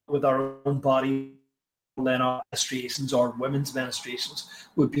with our own body, then our menstruations, or women's menstruations,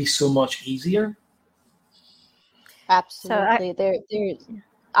 would be so much easier. Absolutely. So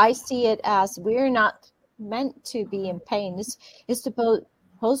I see it as we're not meant to be in pain. It's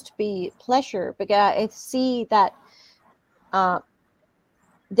supposed to be pleasure, because I see that the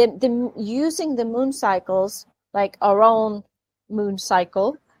using the moon cycles, like our own moon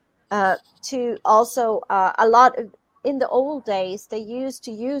cycle, to also a lot of, in the old days, they used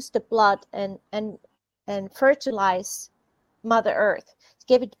to use the blood and fertilize Mother Earth,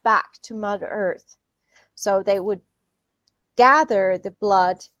 give it back to Mother Earth. So they would gather the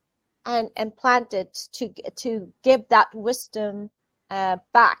blood and plant it to give that wisdom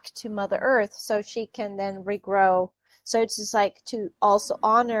back to Mother Earth, so she can then regrow. So it's just like to also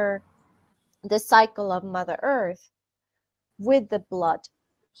honor the cycle of Mother Earth with the blood,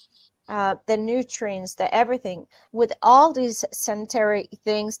 the nutrients, the everything. With all these sanitary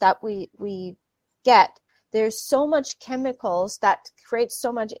things that we get, there's so much chemicals that create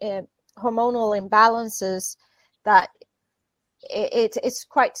so much hormonal imbalances that it's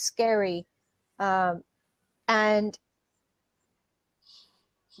quite scary. And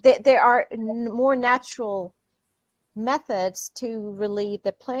there are more natural methods to relieve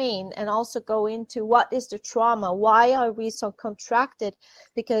the pain, and also go into what is the trauma, why are we so contracted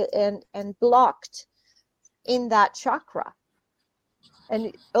because and blocked in that chakra.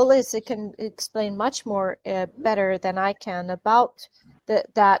 And Ulrika can explain much more better than I can about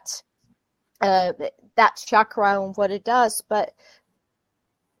that chakra and what it does, but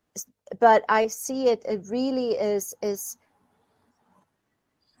I see it really is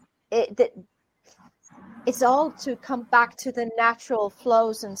it's all to come back to the natural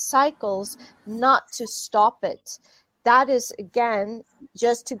flows and cycles, not to stop it. That is, again,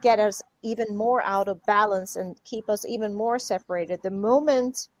 just to get us even more out of balance and keep us even more separated. The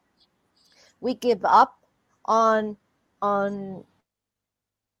moment we give up on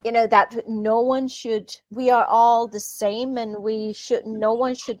that no one should, we are all the same, and no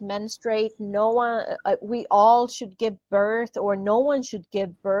one should menstruate, no one, we all should give birth, or no one should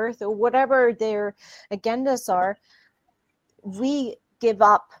give birth, or whatever their agendas are, we give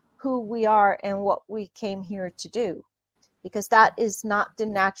up who we are and what we came here to do, because that is not the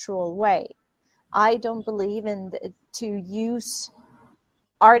natural way. I don't believe in to use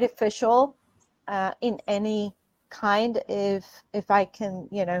artificial in any kind, if I can,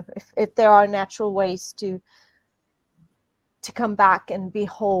 if there are natural ways to come back and be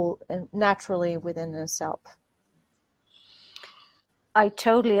whole and naturally within yourself. I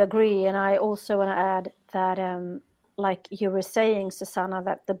totally agree, and I also want to add that like you were saying, Susanna,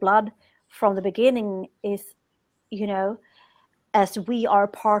 that the blood from the beginning is, as we are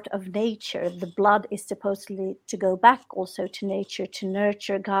part of nature, the blood is supposedly to go back also to nature, to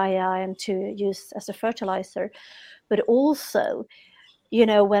nurture Gaia and to use as a fertilizer. But also,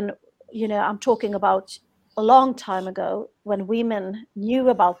 when, I'm talking about a long time ago, when women knew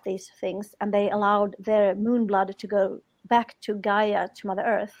about these things and they allowed their moon blood to go back to Gaia, to Mother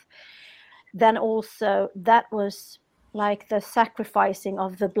Earth, then also that was like the sacrificing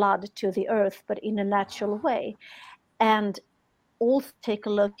of the blood to the earth, but in a natural way. And also take a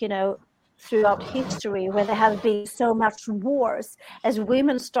look, throughout history, where there have been so much wars, as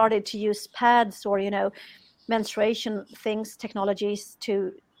women started to use pads or, menstruation things, technologies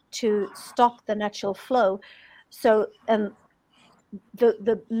to stop the natural flow. So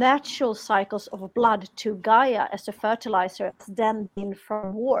the natural cycles of blood to Gaia as a fertilizer has then been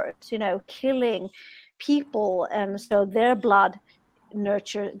from wars, killing people, and so their blood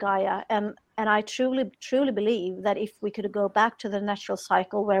nurture Gaia. And I truly believe that if we could go back to the natural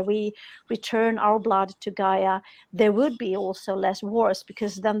cycle where we return our blood to Gaia, there would be also less wars,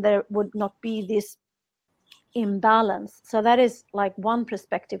 because then there would not be this imbalance. So that is like one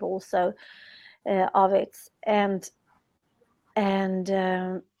perspective also of it. And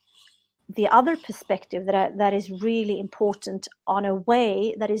the other perspective that is really important, on a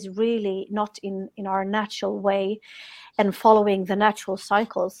way that is really not in our natural way and following the natural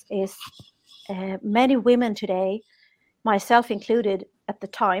cycles, is many women today, myself included at the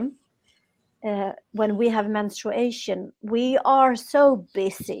time, when we have menstruation, we are so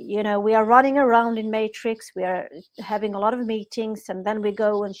busy, we are running around in matrix, we are having a lot of meetings, and then we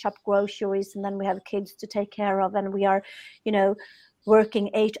go and shop groceries, and then we have kids to take care of, and we are, working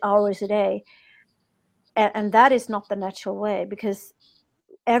 8 hours a day. And that is not the natural way, because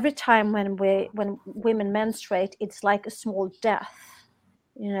every time when women menstruate, it's like a small death.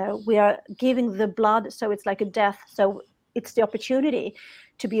 We are giving the blood, so it's like a death. So it's the opportunity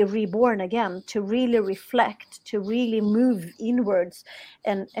to be reborn again, to really reflect, to really move inwards,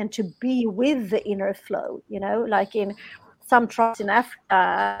 and to be with the inner flow. Like in some tribes in Africa,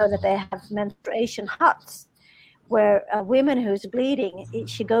 that they have menstruation huts, where a woman who's bleeding,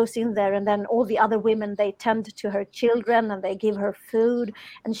 she goes in there, and then all the other women, they tend to her children, and they give her food,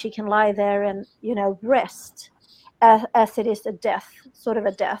 and she can lie there and rest, as it is a death, sort of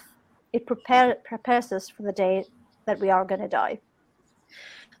a death. It prepares us for the day that we are going to die.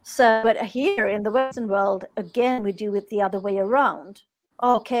 So, but here in the Western world, again, we do it the other way around.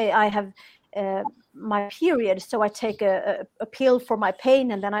 Okay, I have my period, so I take a pill for my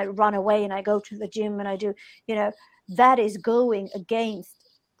pain, and then I run away and I go to the gym and I do, that is going against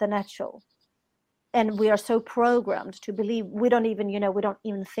the natural. And we are so programmed to believe, we don't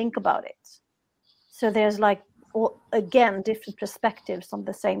even think about it. So there's like, again, different perspectives on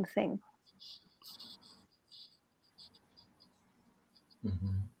the same thing.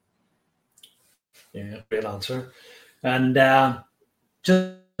 Mm-hmm. Yeah, great answer. And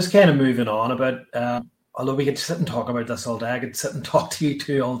just kind of moving on about although we could sit and talk about this all day, I could sit and talk to you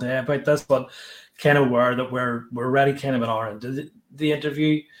two all day about this, but kind of aware that we're already kind of an hour into the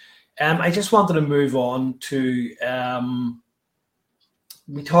interview. I just wanted to move on to,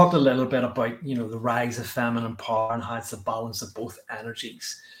 we talked a little bit about, the rise of feminine power and how it's the balance of both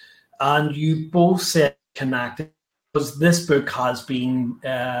energies. And you both said connected, because this book has been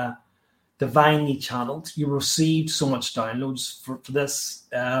divinely channeled. You received so much downloads for this,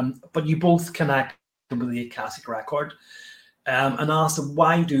 but you both connected with the Akashic record, and asked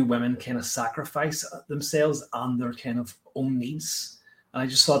why do women kind of sacrifice themselves and their kind of own needs. And I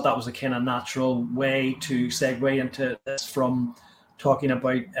just thought that was a kind of natural way to segue into this, from talking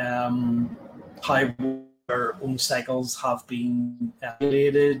about how our own cycles have been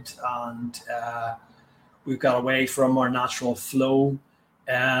regulated, and we've got away from our natural flow.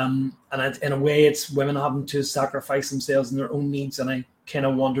 And in a way, it's women having to sacrifice themselves and their own needs. And I kind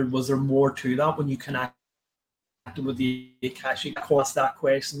of wondered, was there more to that when you connected with the Akashic? Ask that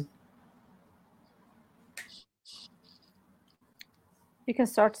question. You can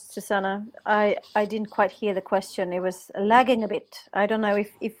start, Susanna. I didn't quite hear the question. It was lagging a bit. I don't know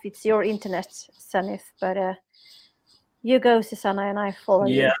if it's your internet, Sanif, but you go, Susanna, and I follow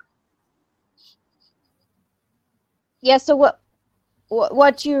you. Yeah, so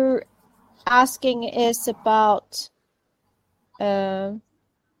what you're asking is about, now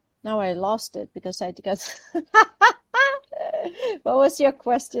I lost it because I got what was your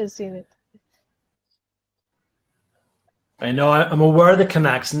question, Sunit? I know I'm aware of the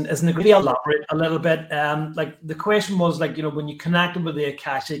connection. Isn't it going to be elaborate a little bit? Like the question was, like, when you connected with the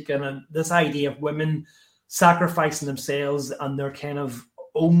Akashic, and this idea of women sacrificing themselves and their kind of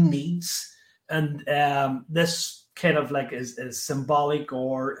own needs, and this kind of like is symbolic,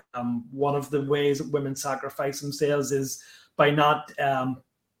 or one of the ways that women sacrifice themselves is by not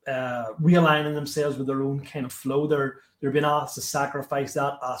realigning themselves with their own kind of flow. They're being asked to sacrifice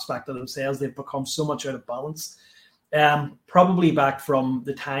that aspect of themselves. They've become so much out of balance. Probably back from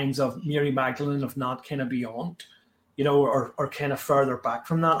the times of Mary Magdalene, if not kind of beyond, or kind of further back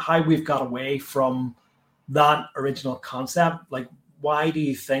from that, how we've got away from that original concept. Like, why do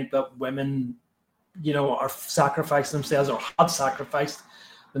you think that women, are sacrificing themselves, or have sacrificed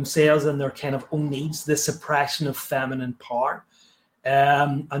themselves and their kind of own needs, the suppression of feminine power?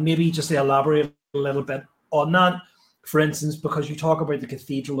 And maybe just to elaborate a little bit on that. For instance, because you talk about the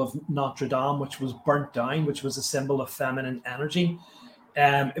Cathedral of Notre Dame, which was burnt down, which was a symbol of feminine energy.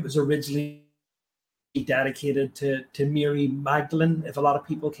 It was originally dedicated to Mary Magdalene, if a lot of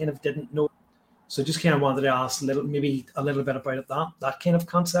people kind of didn't know. So just kind of wanted to ask maybe a little bit about that kind of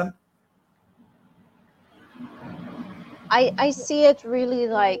concept. I see it really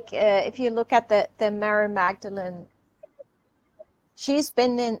like, if you look at the Mary Magdalene, she's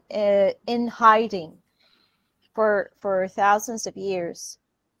been in hiding for thousands of years,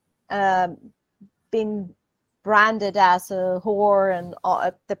 been branded as a whore and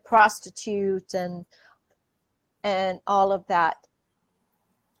the prostitute and all of that.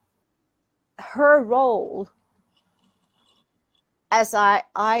 Her role, as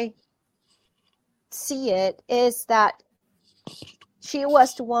I see it, is that she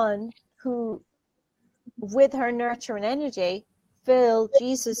was the one who, with her nurturing energy, filled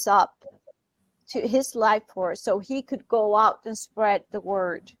Jesus up to his life force, so he could go out and spread the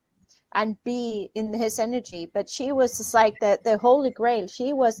word and be in his energy. But she was just like the Holy Grail.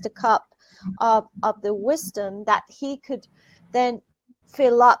 She was the cup of the wisdom that he could then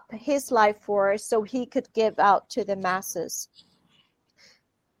fill up his life force, so he could give out to the masses.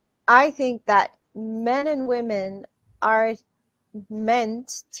 I think that men and women are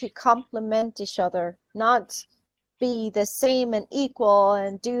meant to complement each other, not be the same and equal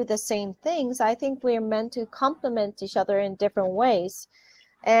and do the same things. I think we're meant to complement each other in different ways.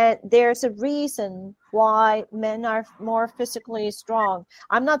 And there's a reason why men are more physically strong.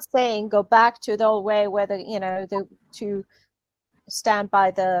 I'm not saying go back to the old way where to stand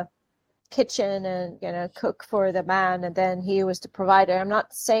by the kitchen and cook for the man and then he was the provider. I'm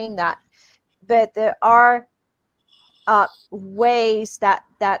not saying that, but there are ways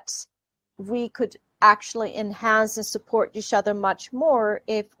that we could actually enhance and support each other much more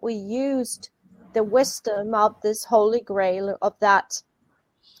if we used the wisdom of this Holy Grail, of that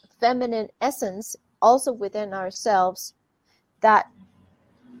feminine essence also within ourselves.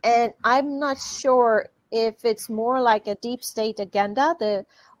 And I'm not sure if it's more like a deep state agenda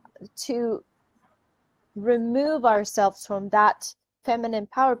to remove ourselves from that feminine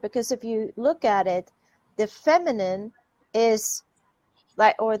power, because if you look at it, the feminine is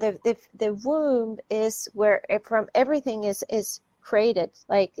like, or the womb is where from everything is created.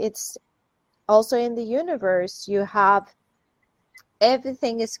 Like, it's also in the universe, you have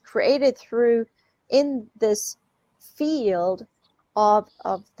everything is created through in this field of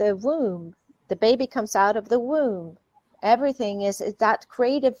the womb. The baby comes out of the womb. Everything is that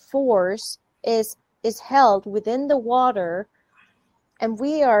creative force is held within the water, and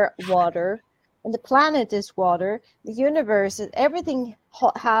we are water, and the planet is water. The universe, everything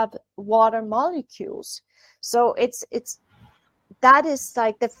have water molecules. So it's that is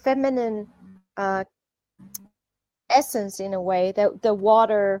like the feminine essence in a way, the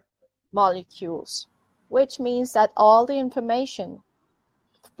water molecules, which means that all the information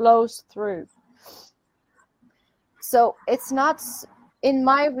flows through. So it's not, in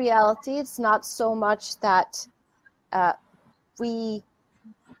my reality, it's not so much that we,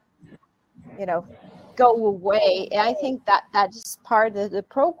 go away. I think that is part of the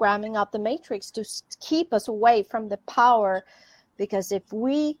programming of the matrix, to keep us away from the power, because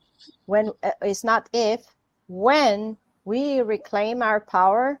when we reclaim our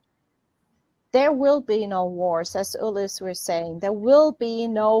power, there will be no wars, as Ullis was saying. There will be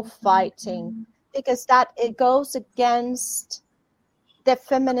no fighting, because that it goes against the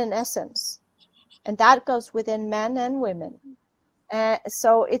feminine essence, and that goes within men and women.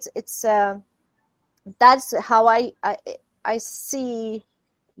 So it's that's how I see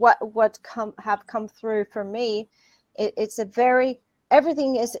what have come through for me. It's a very,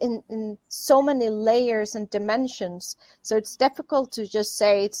 everything is in so many layers and dimensions. So it's difficult to just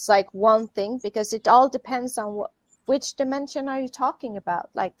say it's like one thing, because it all depends on which dimension are you talking about.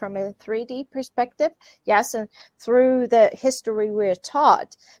 Like from a 3D perspective, yes, and through the history we're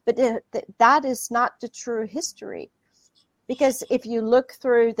taught, but that is not the true history. Because if you look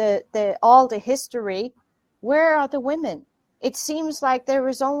through all the history, where are the women? It seems like there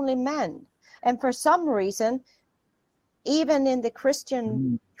is only men. And for some reason, even in the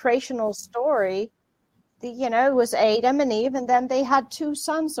Christian creational story, it was Adam and Eve, and then they had 2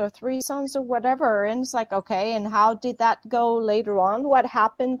 sons or 3 sons or whatever. And it's like, okay, and how did that go later on? What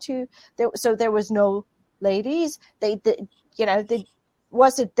happened to so there was no ladies?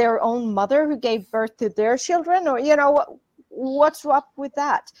 Was it their own mother who gave birth to their children? Or, what's up with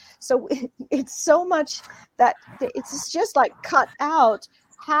that? So it's so much that it's just like cut out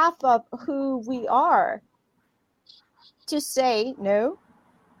half of who we are to say no,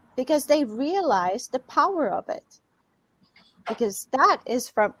 because they realize the power of it, because that is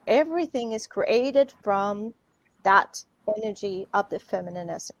from, everything is created from that energy of the feminine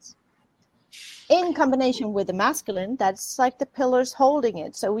essence in combination with the masculine. That's like the pillars holding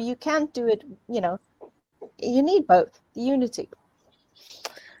it. So you can't do it, you need both, the unity.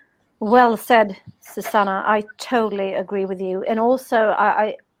 Well said, Susanna. I totally agree with you. And also,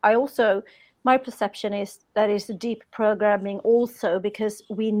 I also, my perception is that is deep programming also, because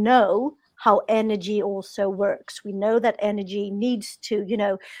we know how energy also works. We know that energy needs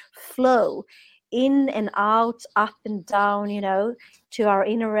to, flow in and out, up and down, to our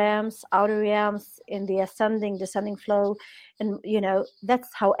inner realms, outer realms, in the ascending, descending flow. And,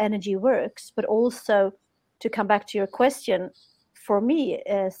 that's how energy works. But also, to come back to your question, for me,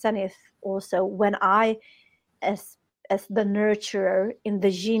 Zenith, also, when I, as the nurturer in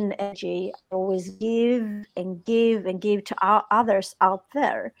the yin energy, I always give and give and give to others out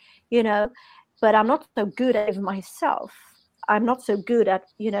there, but I'm not so good at it myself. I'm not so good at,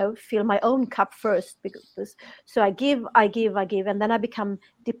 fill my own cup first, because so I give, and then I become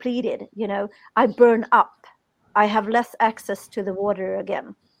depleted, I burn up. I have less access to the water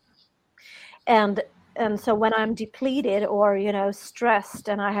again. And so when I'm depleted or, stressed,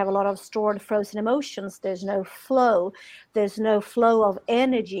 and I have a lot of stored frozen emotions, there's no flow of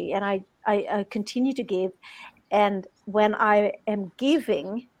energy. And I continue to give. And when I am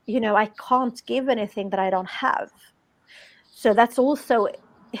giving, I can't give anything that I don't have. So that's also,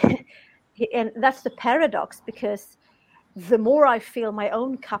 and that's the paradox, because the more I fill my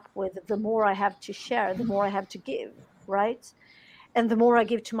own cup with, the more I have to share, the more I have to give, right? And the more I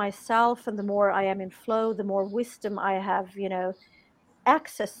give to myself, and the more I am in flow, the more wisdom I have,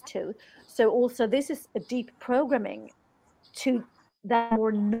 access to. So also this is a deep programming to that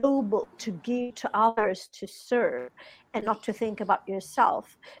more noble, to give to others, to serve, and not to think about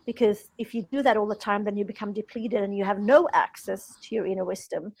yourself. Because if you do that all the time, then you become depleted and you have no access to your inner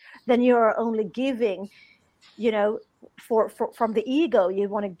wisdom. Then you're only giving, from the ego. You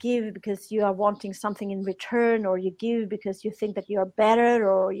want to give because you are wanting something in return, or you give because you think that you're better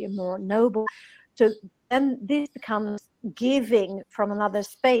or you're more noble. So then this becomes giving from another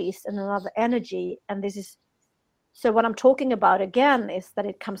space and another energy. And this is, so what I'm talking about again is that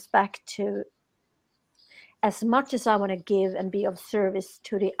it comes back to as much as I want to give and be of service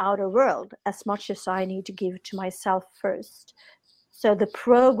to the outer world, as much as I need to give to myself first. So the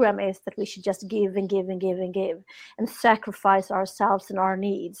program is that we should just give and give and give and give and sacrifice ourselves and our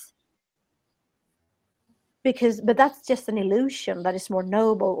needs. But that's just an illusion that is more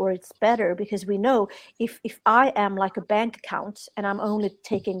noble, or it's better, because we know if I am like a bank account and I'm only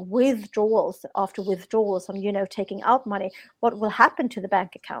taking withdrawals after withdrawals and, taking out money, what will happen to the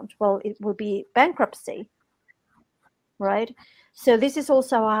bank account? Well, it will be bankruptcy, right? So this is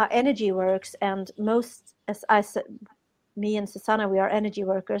also how energy works. And most, as I said, me and Susanna, we are energy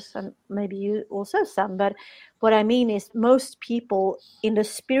workers, and maybe you also, Sam. But what I mean is most people in the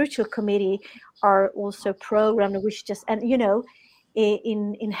spiritual committee are also programmed. We should just, and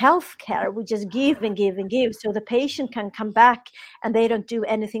in healthcare, we just give and give and give. So the patient can come back and they don't do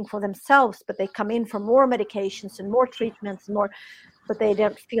anything for themselves, but they come in for more medications and more treatments and more, but they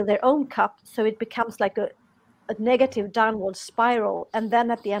don't fill their own cup. So it becomes like a negative downward spiral. And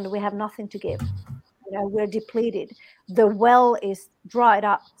then at the end, we have nothing to give. We're depleted. The well is dried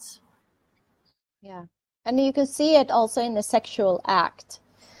up. Yeah. And you can see it also in the sexual act.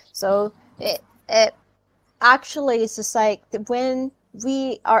 So it actually is just like when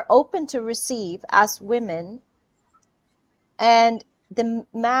we are open to receive as women and the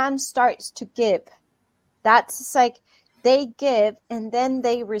man starts to give, that's like they give and then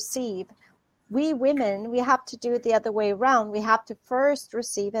they receive. We women, we have to do it the other way around. We have to first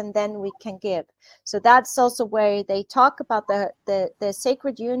receive and then we can give. So that's also where they talk about the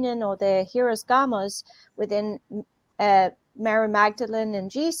sacred union or the hieros gamos within Mary Magdalene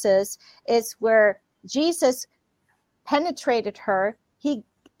and Jesus, is where Jesus penetrated her. He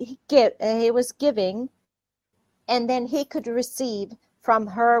was giving, and then he could receive from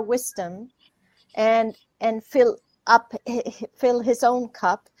her wisdom and fill his own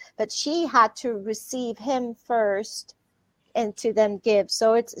cup, but she had to receive him first and to then give.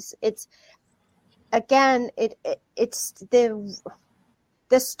 So it's again it's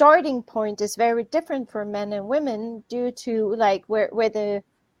the starting point is very different for men and women due to like where the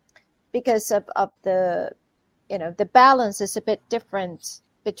because of the the balance is a bit different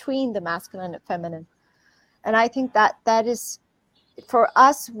between the masculine and feminine. And I think that is for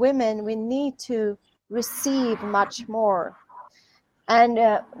us women, we need to receive much more. And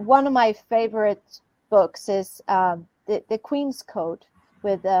one of my favorite books is the Queen's Code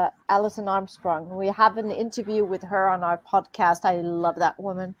with Alison Armstrong. We have an interview with her on our podcast. I love that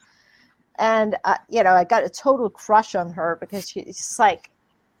woman. And, I got a total crush on her because she's like,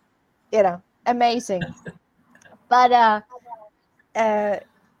 amazing. But,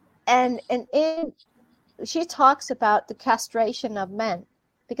 she talks about the castration of men.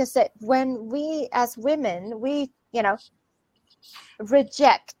 Because when we, as women, we,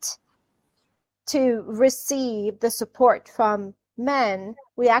 reject to receive the support from men,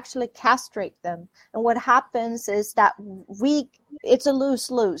 we actually castrate them. And what happens is that it's a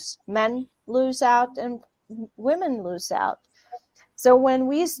lose-lose. Men lose out and women lose out. So when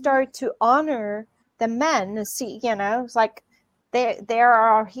we start to honor the men and see, it's like they're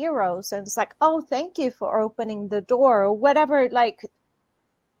our heroes. And it's like, oh, thank you for opening the door or whatever, like,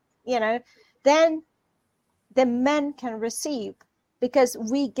 then the men can receive because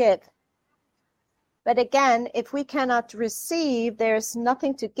we give. But again, if we cannot receive, there's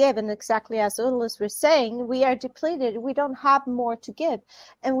nothing to give. And exactly as Ullus was saying, we are depleted. We don't have more to give.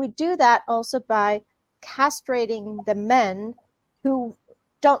 And we do that also by castrating the men who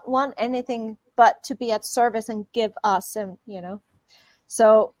don't want anything but to be at service and give us. And,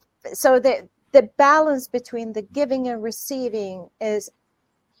 so the balance between the giving and receiving is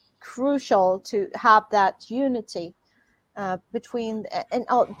crucial to have that unity between, and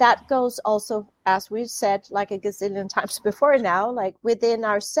that goes also, as we've said like a gazillion times before now, like within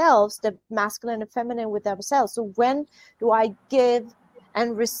ourselves, the masculine and feminine with ourselves. So when do I give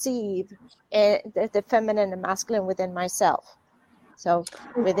and receive the feminine and masculine within myself? So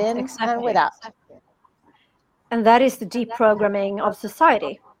within and without. And that is the deprogramming of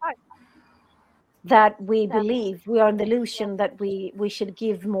society. That we believe we are in the illusion that we should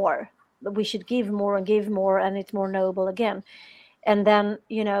give more, that we should give more, and it's more noble again. And then,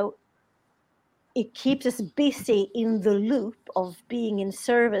 it keeps us busy in the loop of being in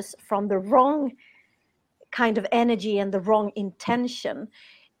service from the wrong kind of energy and the wrong intention.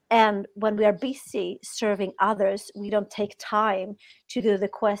 And when we are busy serving others, we don't take time to do the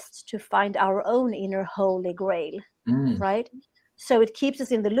quest to find our own inner holy grail, right? So it keeps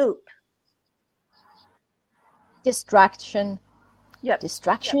us in the loop. Distraction. Yeah.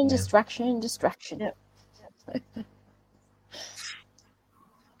 Distraction. Do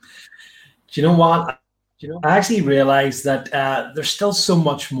you know what? I actually realized that there's still so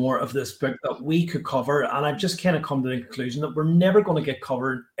much more of this book that we could cover, and I've just kind of come to the conclusion that we're never going to get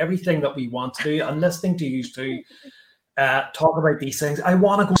covered everything that we want to do. And listening to you two talk about these things, I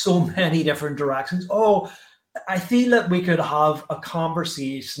want to go so many different directions. Oh, I feel that we could have a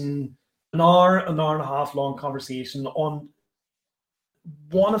conversation, an hour and a half long conversation on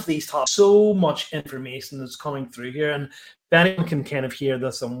one of these topics. So much information that's coming through here, and if anyone can kind of hear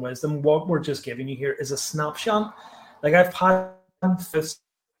this on wisdom, what we're just giving you here is a snapshot. Like I've had with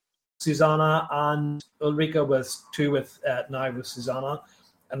Susanna and Ulrika with now with Susanna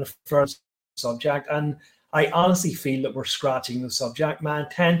and the first subject, and I honestly feel that we're scratching the subject. My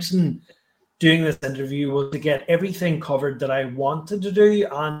intention doing this interview was to get everything covered that I wanted to do,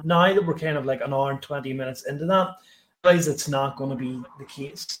 and now that we're kind of like an hour and 20 minutes into that, I realize it's not going to be the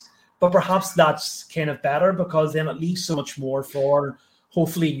case. But perhaps that's kind of better, because then it leaves so much more for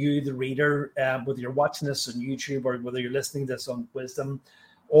hopefully you, the reader, whether you're watching this on YouTube or whether you're listening to this on Wisdom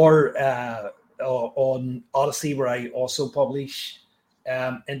or on Odyssey, where I also publish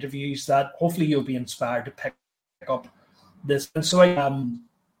interviews, that hopefully you'll be inspired to pick up this. And so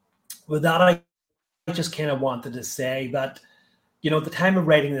with that, I just kind of wanted to say that, at the time of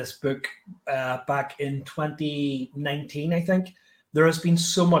writing this book back in 2019, I think, there has been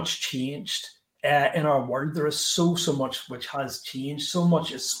so much changed in our world. There is so much which has changed. So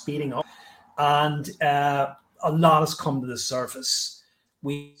much is speeding up, and a lot has come to the surface.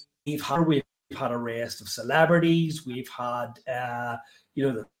 We've had arrest of celebrities. We've had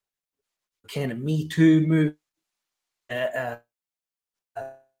the kind of Me Too movement,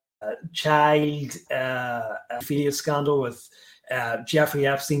 child pedophilia scandal with Jeffrey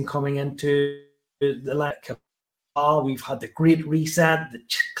Epstein coming into the light. We've had the Great Reset, the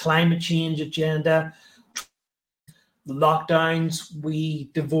climate change agenda, the lockdowns. You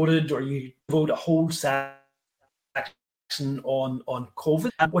devote a whole section on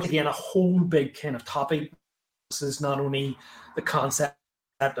COVID, which again a whole big kind of topic. This is not only the concept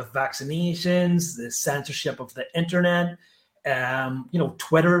of vaccinations, the censorship of the internet.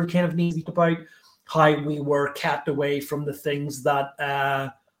 Twitter kind of needs to be about how we were kept away from the things that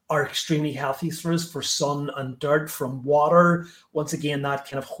are extremely healthy for us, for sun and dirt, from water. Once again, that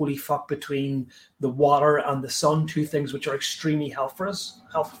kind of holy fuck between the water and the sun, two things which are extremely helpful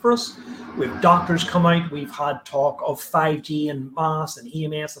for us. We have doctors come out. We've had talk of 5G and mass and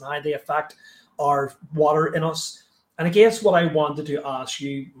EMS and how they affect our water in us. And I guess what I wanted to ask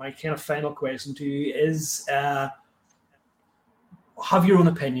you, my kind of final question to you is, have your own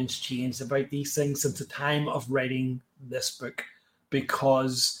opinions changed about these things since the time of writing this book?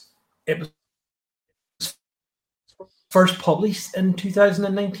 Because it was first published in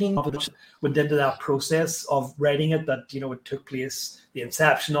 2019. Went into that process of writing it, that it took place, the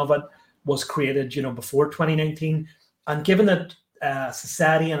inception of it was created before 2019. And given that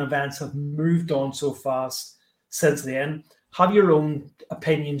society and events have moved on so fast since then, have your own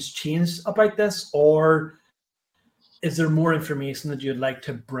opinions changed about this, or is there more information that you'd like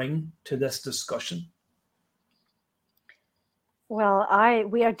to bring to this discussion? Well,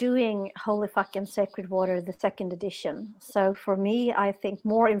 we are doing Holy Fuck and Sacred Water, the second edition. So for me, I think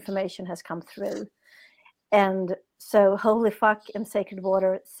more information has come through. And so Holy Fuck and Sacred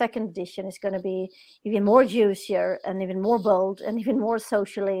Water, second edition, is going to be even more juicier and even more bold and even more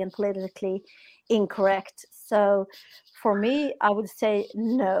socially and politically incorrect. So for me, I would say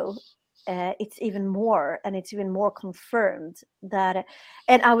no. It's even more, and it's even more confirmed that.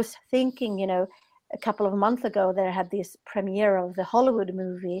 And I was thinking, a couple of months ago, there had this premiere of the Hollywood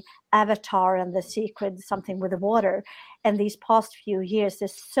movie Avatar and the Secret Something with the Water. And these past few years,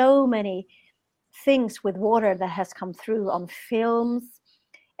 there's so many things with water that has come through on films.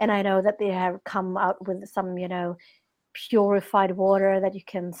 And I know that they have come out with some, purified water that you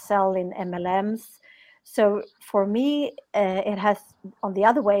can sell in MLMs. So for me, it has, on the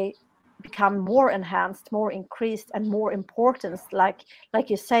other way, become more enhanced, more increased, and more importance. Like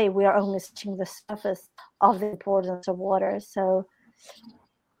you say, we are only touching the surface of the importance of water. So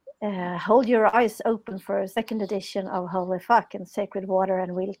hold your eyes open for a second edition of Holy Fuck and Sacred Water,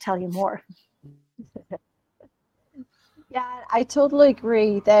 and we'll tell you more. Yeah, I totally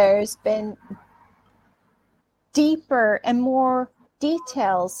agree. There's been deeper and more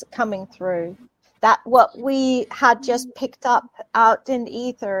details coming through. That what we had just picked up out in the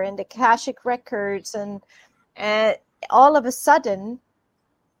ether and the Akashic records, and all of a sudden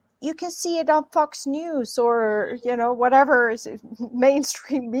you can see it on Fox News or whatever is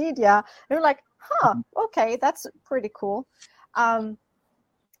mainstream media. And you're like, okay, that's pretty cool.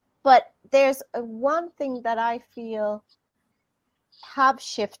 But there's one thing that I feel have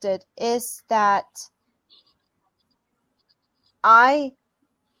shifted is that I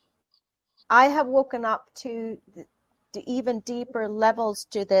have woken up to the even deeper levels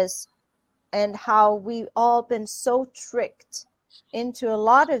to this, and how we've all been so tricked into a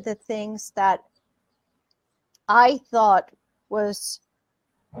lot of the things that I thought was,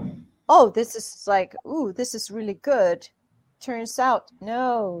 oh, this is like, ooh, this is really good. Turns out,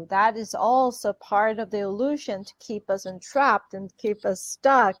 no, that is also part of the illusion to keep us entrapped and keep us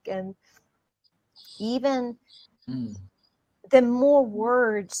stuck. And even the more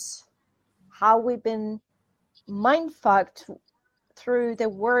words, how we've been mind-fucked through the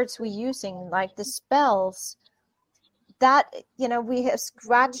words we're using, like the spells, that, we have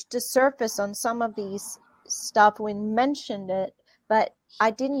scratched the surface on some of these stuff. We mentioned it, but I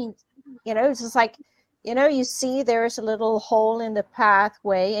didn't, it's just like, you see there's a little hole in the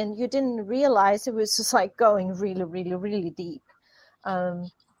pathway, and you didn't realize it was just like going really, really, really deep.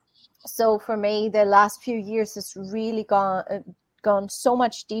 So for me, the last few years has really gone so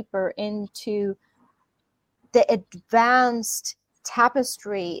much deeper into the advanced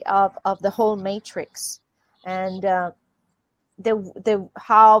tapestry of the whole matrix, and the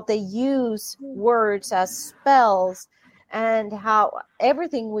how they use words as spells, and how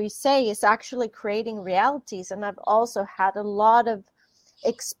everything we say is actually creating realities. And I've also had a lot of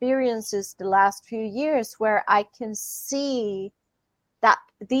experiences the last few years where I can see that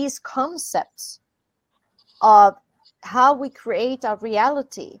these concepts of how we create our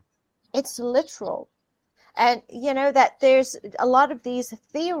reality, it's literal. And that there's a lot of these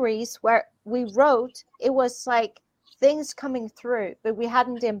theories where we wrote, it was like things coming through, but we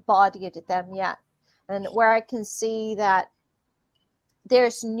hadn't embodied them yet. And where I can see that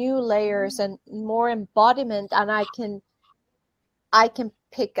there's new layers and more embodiment, and I can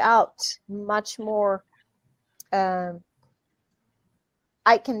pick out much more, I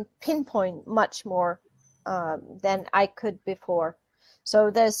can pinpoint much more than I could before.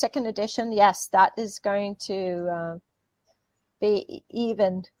 So the second edition, yes, that is going to be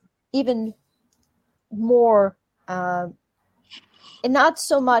even more, and not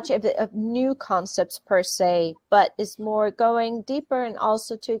so much of new concepts per se, but is more going deeper, and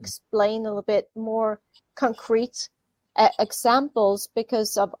also to explain a little bit more concrete examples,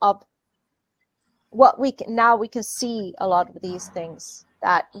 because of what we can see a lot of these things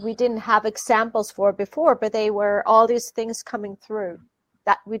that we didn't have examples for before, but they were all these things coming through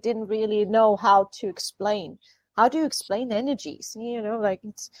that we didn't really know how to explain. How do you explain energies? Like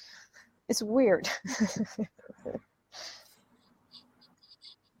it's weird.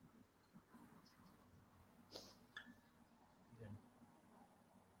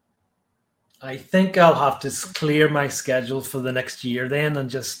 I think I'll have to clear my schedule for the next year then, and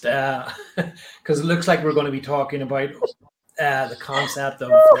just because it looks like we're going to be talking about the concept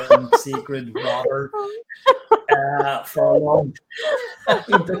of sacred water for a long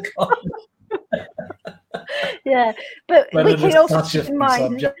time to come. Yeah, but we can also keep in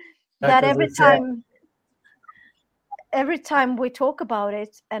mind that every time we talk about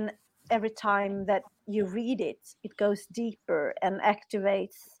it, and every time that you read it, it goes deeper and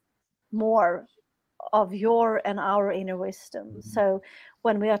activates more of your and our inner wisdom. So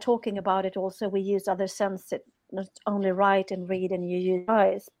when we are talking about it, also we use other senses, not only write and read and you use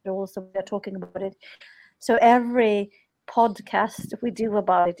eyes, but also we are talking about it. So every podcast we do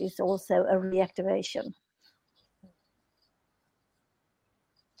about it is also a reactivation.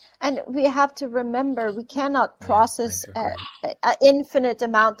 And we have to remember, we cannot process an infinite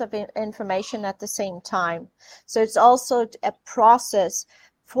amount of information at the same time. So it's also a process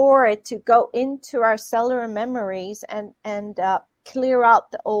for it to go into our cellular memories and clear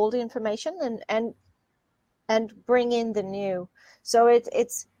out the old information and bring in the new. So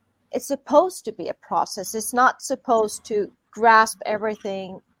it's supposed to be a process. It's not supposed to grasp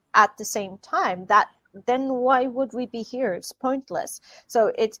everything at the same time. Then why would we be here? It's pointless.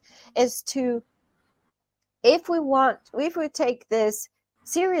 So it is to, if we take this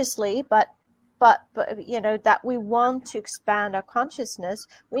seriously, but that we want to expand our consciousness,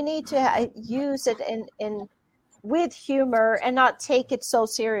 we need to use it in with humor and not take it so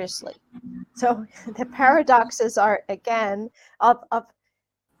seriously. So the paradoxes are, again, of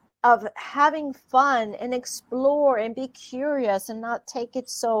having fun and explore and be curious and not take it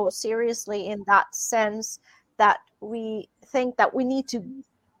so seriously, in that sense that we think that we need to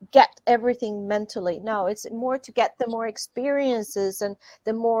get everything mentally. No, it's more to get the more experiences, and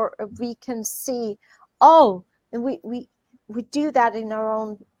the more we can see, and we do that in our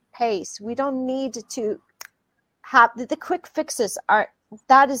own pace. We don't need to have the quick fixes.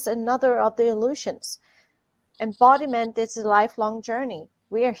 That is another of the illusions. Embodiment is a lifelong journey.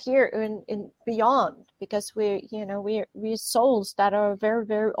 we are here in beyond, because we're souls that are very,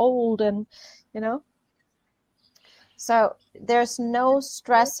 very old, and so there's no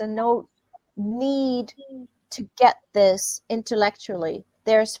stress and no need to get this intellectually.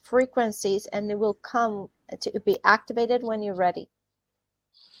 There's frequencies, and it will come to be activated when you're ready.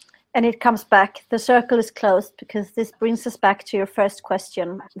 And it comes back, the circle is closed, because this brings us back to your first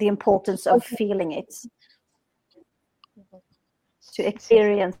question, the importance of feeling it. To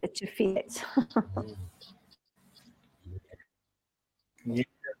experience it, to feel it. Yeah.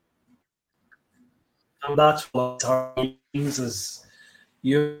 And that's what our feelings is.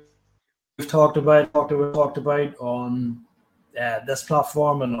 You've talked about on this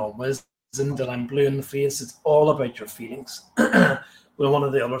platform and on Wisdom That I'm Blue in the Face. It's all about your feelings. Well, one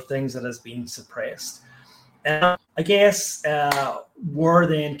of the other things that has been suppressed. I guess, where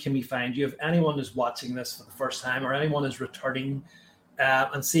then can we find you? If anyone is watching this for the first time, or anyone is returning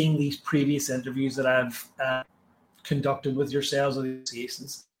and seeing these previous interviews that I've conducted with yourselves or the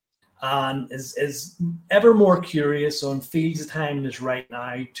associations, and is ever more curious on feels the time is right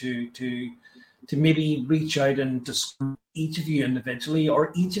now to maybe reach out and discover each of you individually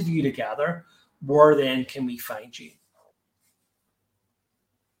or each of you together, where then can we find you?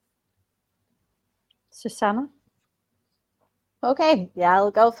 Susanna? Okay, yeah, I'll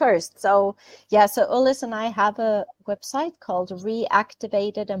go first. So Ullis and I have a website called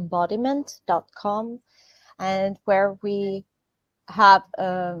reactivatedembodiment.com, and where we have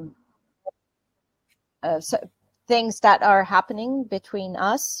things that are happening between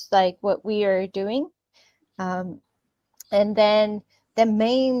us, like what we are doing. And then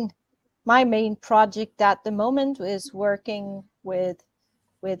my main project at the moment is working with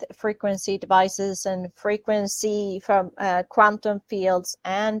frequency devices and frequency from quantum fields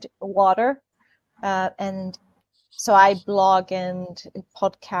and water. And so I blog and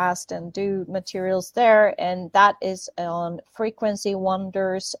podcast and do materials there. And that is on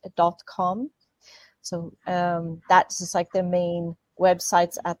frequencywonders.com. So that's just like the main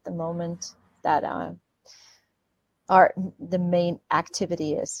websites at the moment that are the main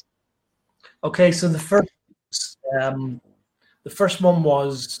activity is. Okay, so the first one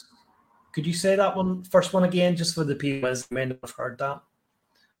was, could you say that one, first one again, just for the people who may not have heard that?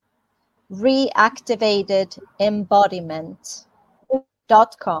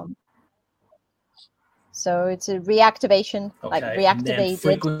 Reactivatedembodiment.com. So it's a reactivation, like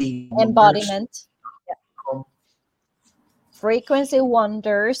reactivated embodiment. Yeah. Frequency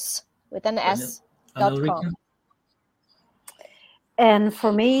Wonders with an S.com. And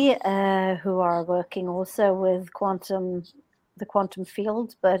for me, who are working also with the quantum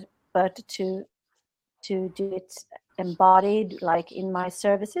field, but to do it embodied, like in my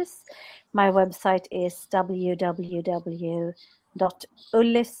services, my website is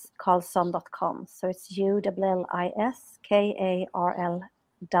www.ulliskarlson.com. So it's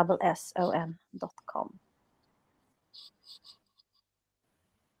ULLISKARLSSON.com.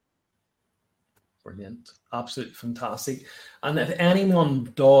 Brilliant. Absolutely fantastic. And if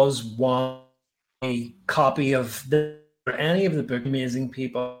anyone does want a copy of any of the book, amazing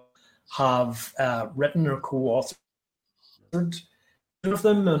people have written or co-authored of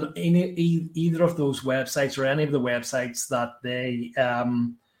them on either of those websites or any of the websites that they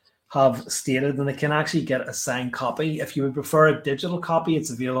have stated, and they can actually get a signed copy. If you would prefer a digital copy, it's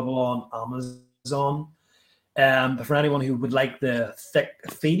available on Amazon. But for anyone who would like the thick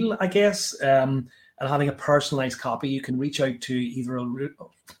feel, I guess, and having a personalized copy, you can reach out to either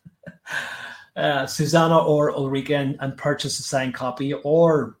Susanna or Ulrika and purchase a signed copy,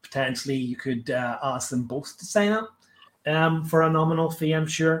 or potentially you could ask them both to sign it for a nominal fee, I'm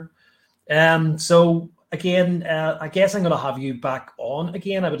sure. So again, I guess I'm going to have you back on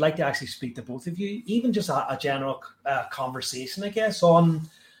again. I would like to actually speak to both of you, even just a general conversation, I guess, on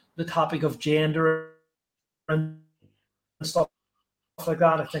the topic of gender and stuff like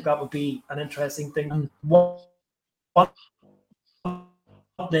that. I think that would be an interesting thing. What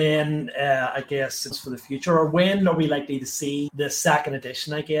then, I guess, is for the future, or when are we likely to see the second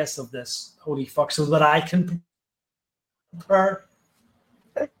edition, I guess, of this Holy Fuck, so that I can prepare?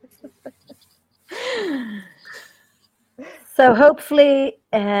 So hopefully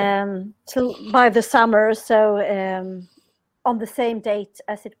by the summer, so on the same date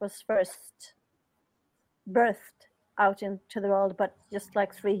as it was first birthed out into the world, but just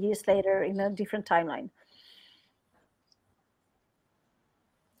like 3 years later in a different timeline.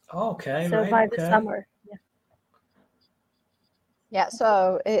 Okay. So by the summer. Yeah.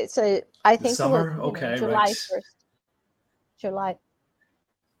 So it's I think the summer. Okay. July 1st. July.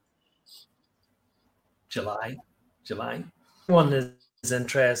 One is is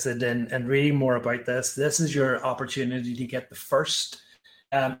interested in reading more about this, this is your opportunity to get the first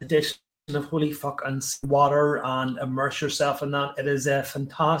edition of Holy Fuck and Water and immerse yourself in that. It is a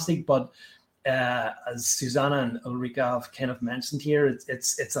fantastic, but as Susanna and Ulrika have kind of mentioned here,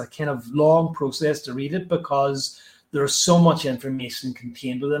 it's a kind of long process to read it because there's so much information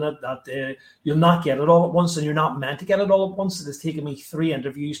contained within it that you'll not get it all at once, and you're not meant to get it all at once. It has taken me 3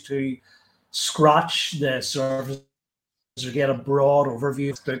 interviews to scratch the surface or get a broad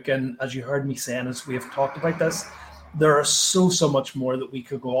overview of the book. And as you heard me saying, as we have talked about this, there are so much more that we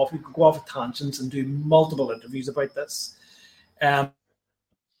could go off. We could go off at tangents and do multiple interviews about this.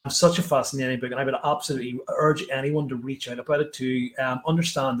 Such a fascinating book, and I would absolutely urge anyone to reach out about it to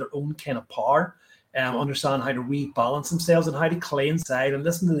understand their own kind of power, understand how to rebalance themselves and how to cleanse inside, and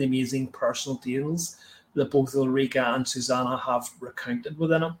listen to the amazing personal tales that both Ulrika and Susanna have recounted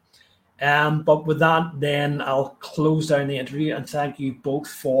within it. But with that, then I'll close down the interview and thank you both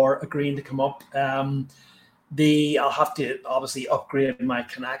for agreeing to come up. I'll have to obviously upgrade my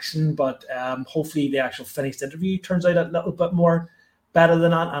connection, but hopefully the actual finished interview turns out a little bit more better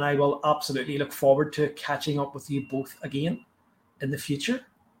than that, and I will absolutely look forward to catching up with you both again in the future.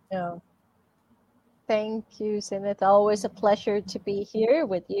 Yeah. Thank you, Sinith. Always a pleasure to be here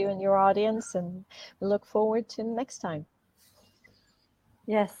with you and your audience, and we look forward to next time.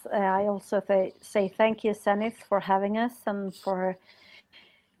 Yes, I also say thank you, Zenith, for having us and for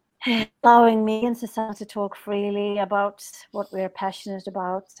allowing me and Susanna to talk freely about what we're passionate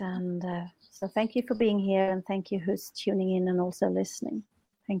about. And so thank you for being here, and thank you who's tuning in and also listening.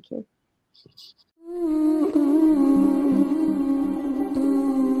 Thank you.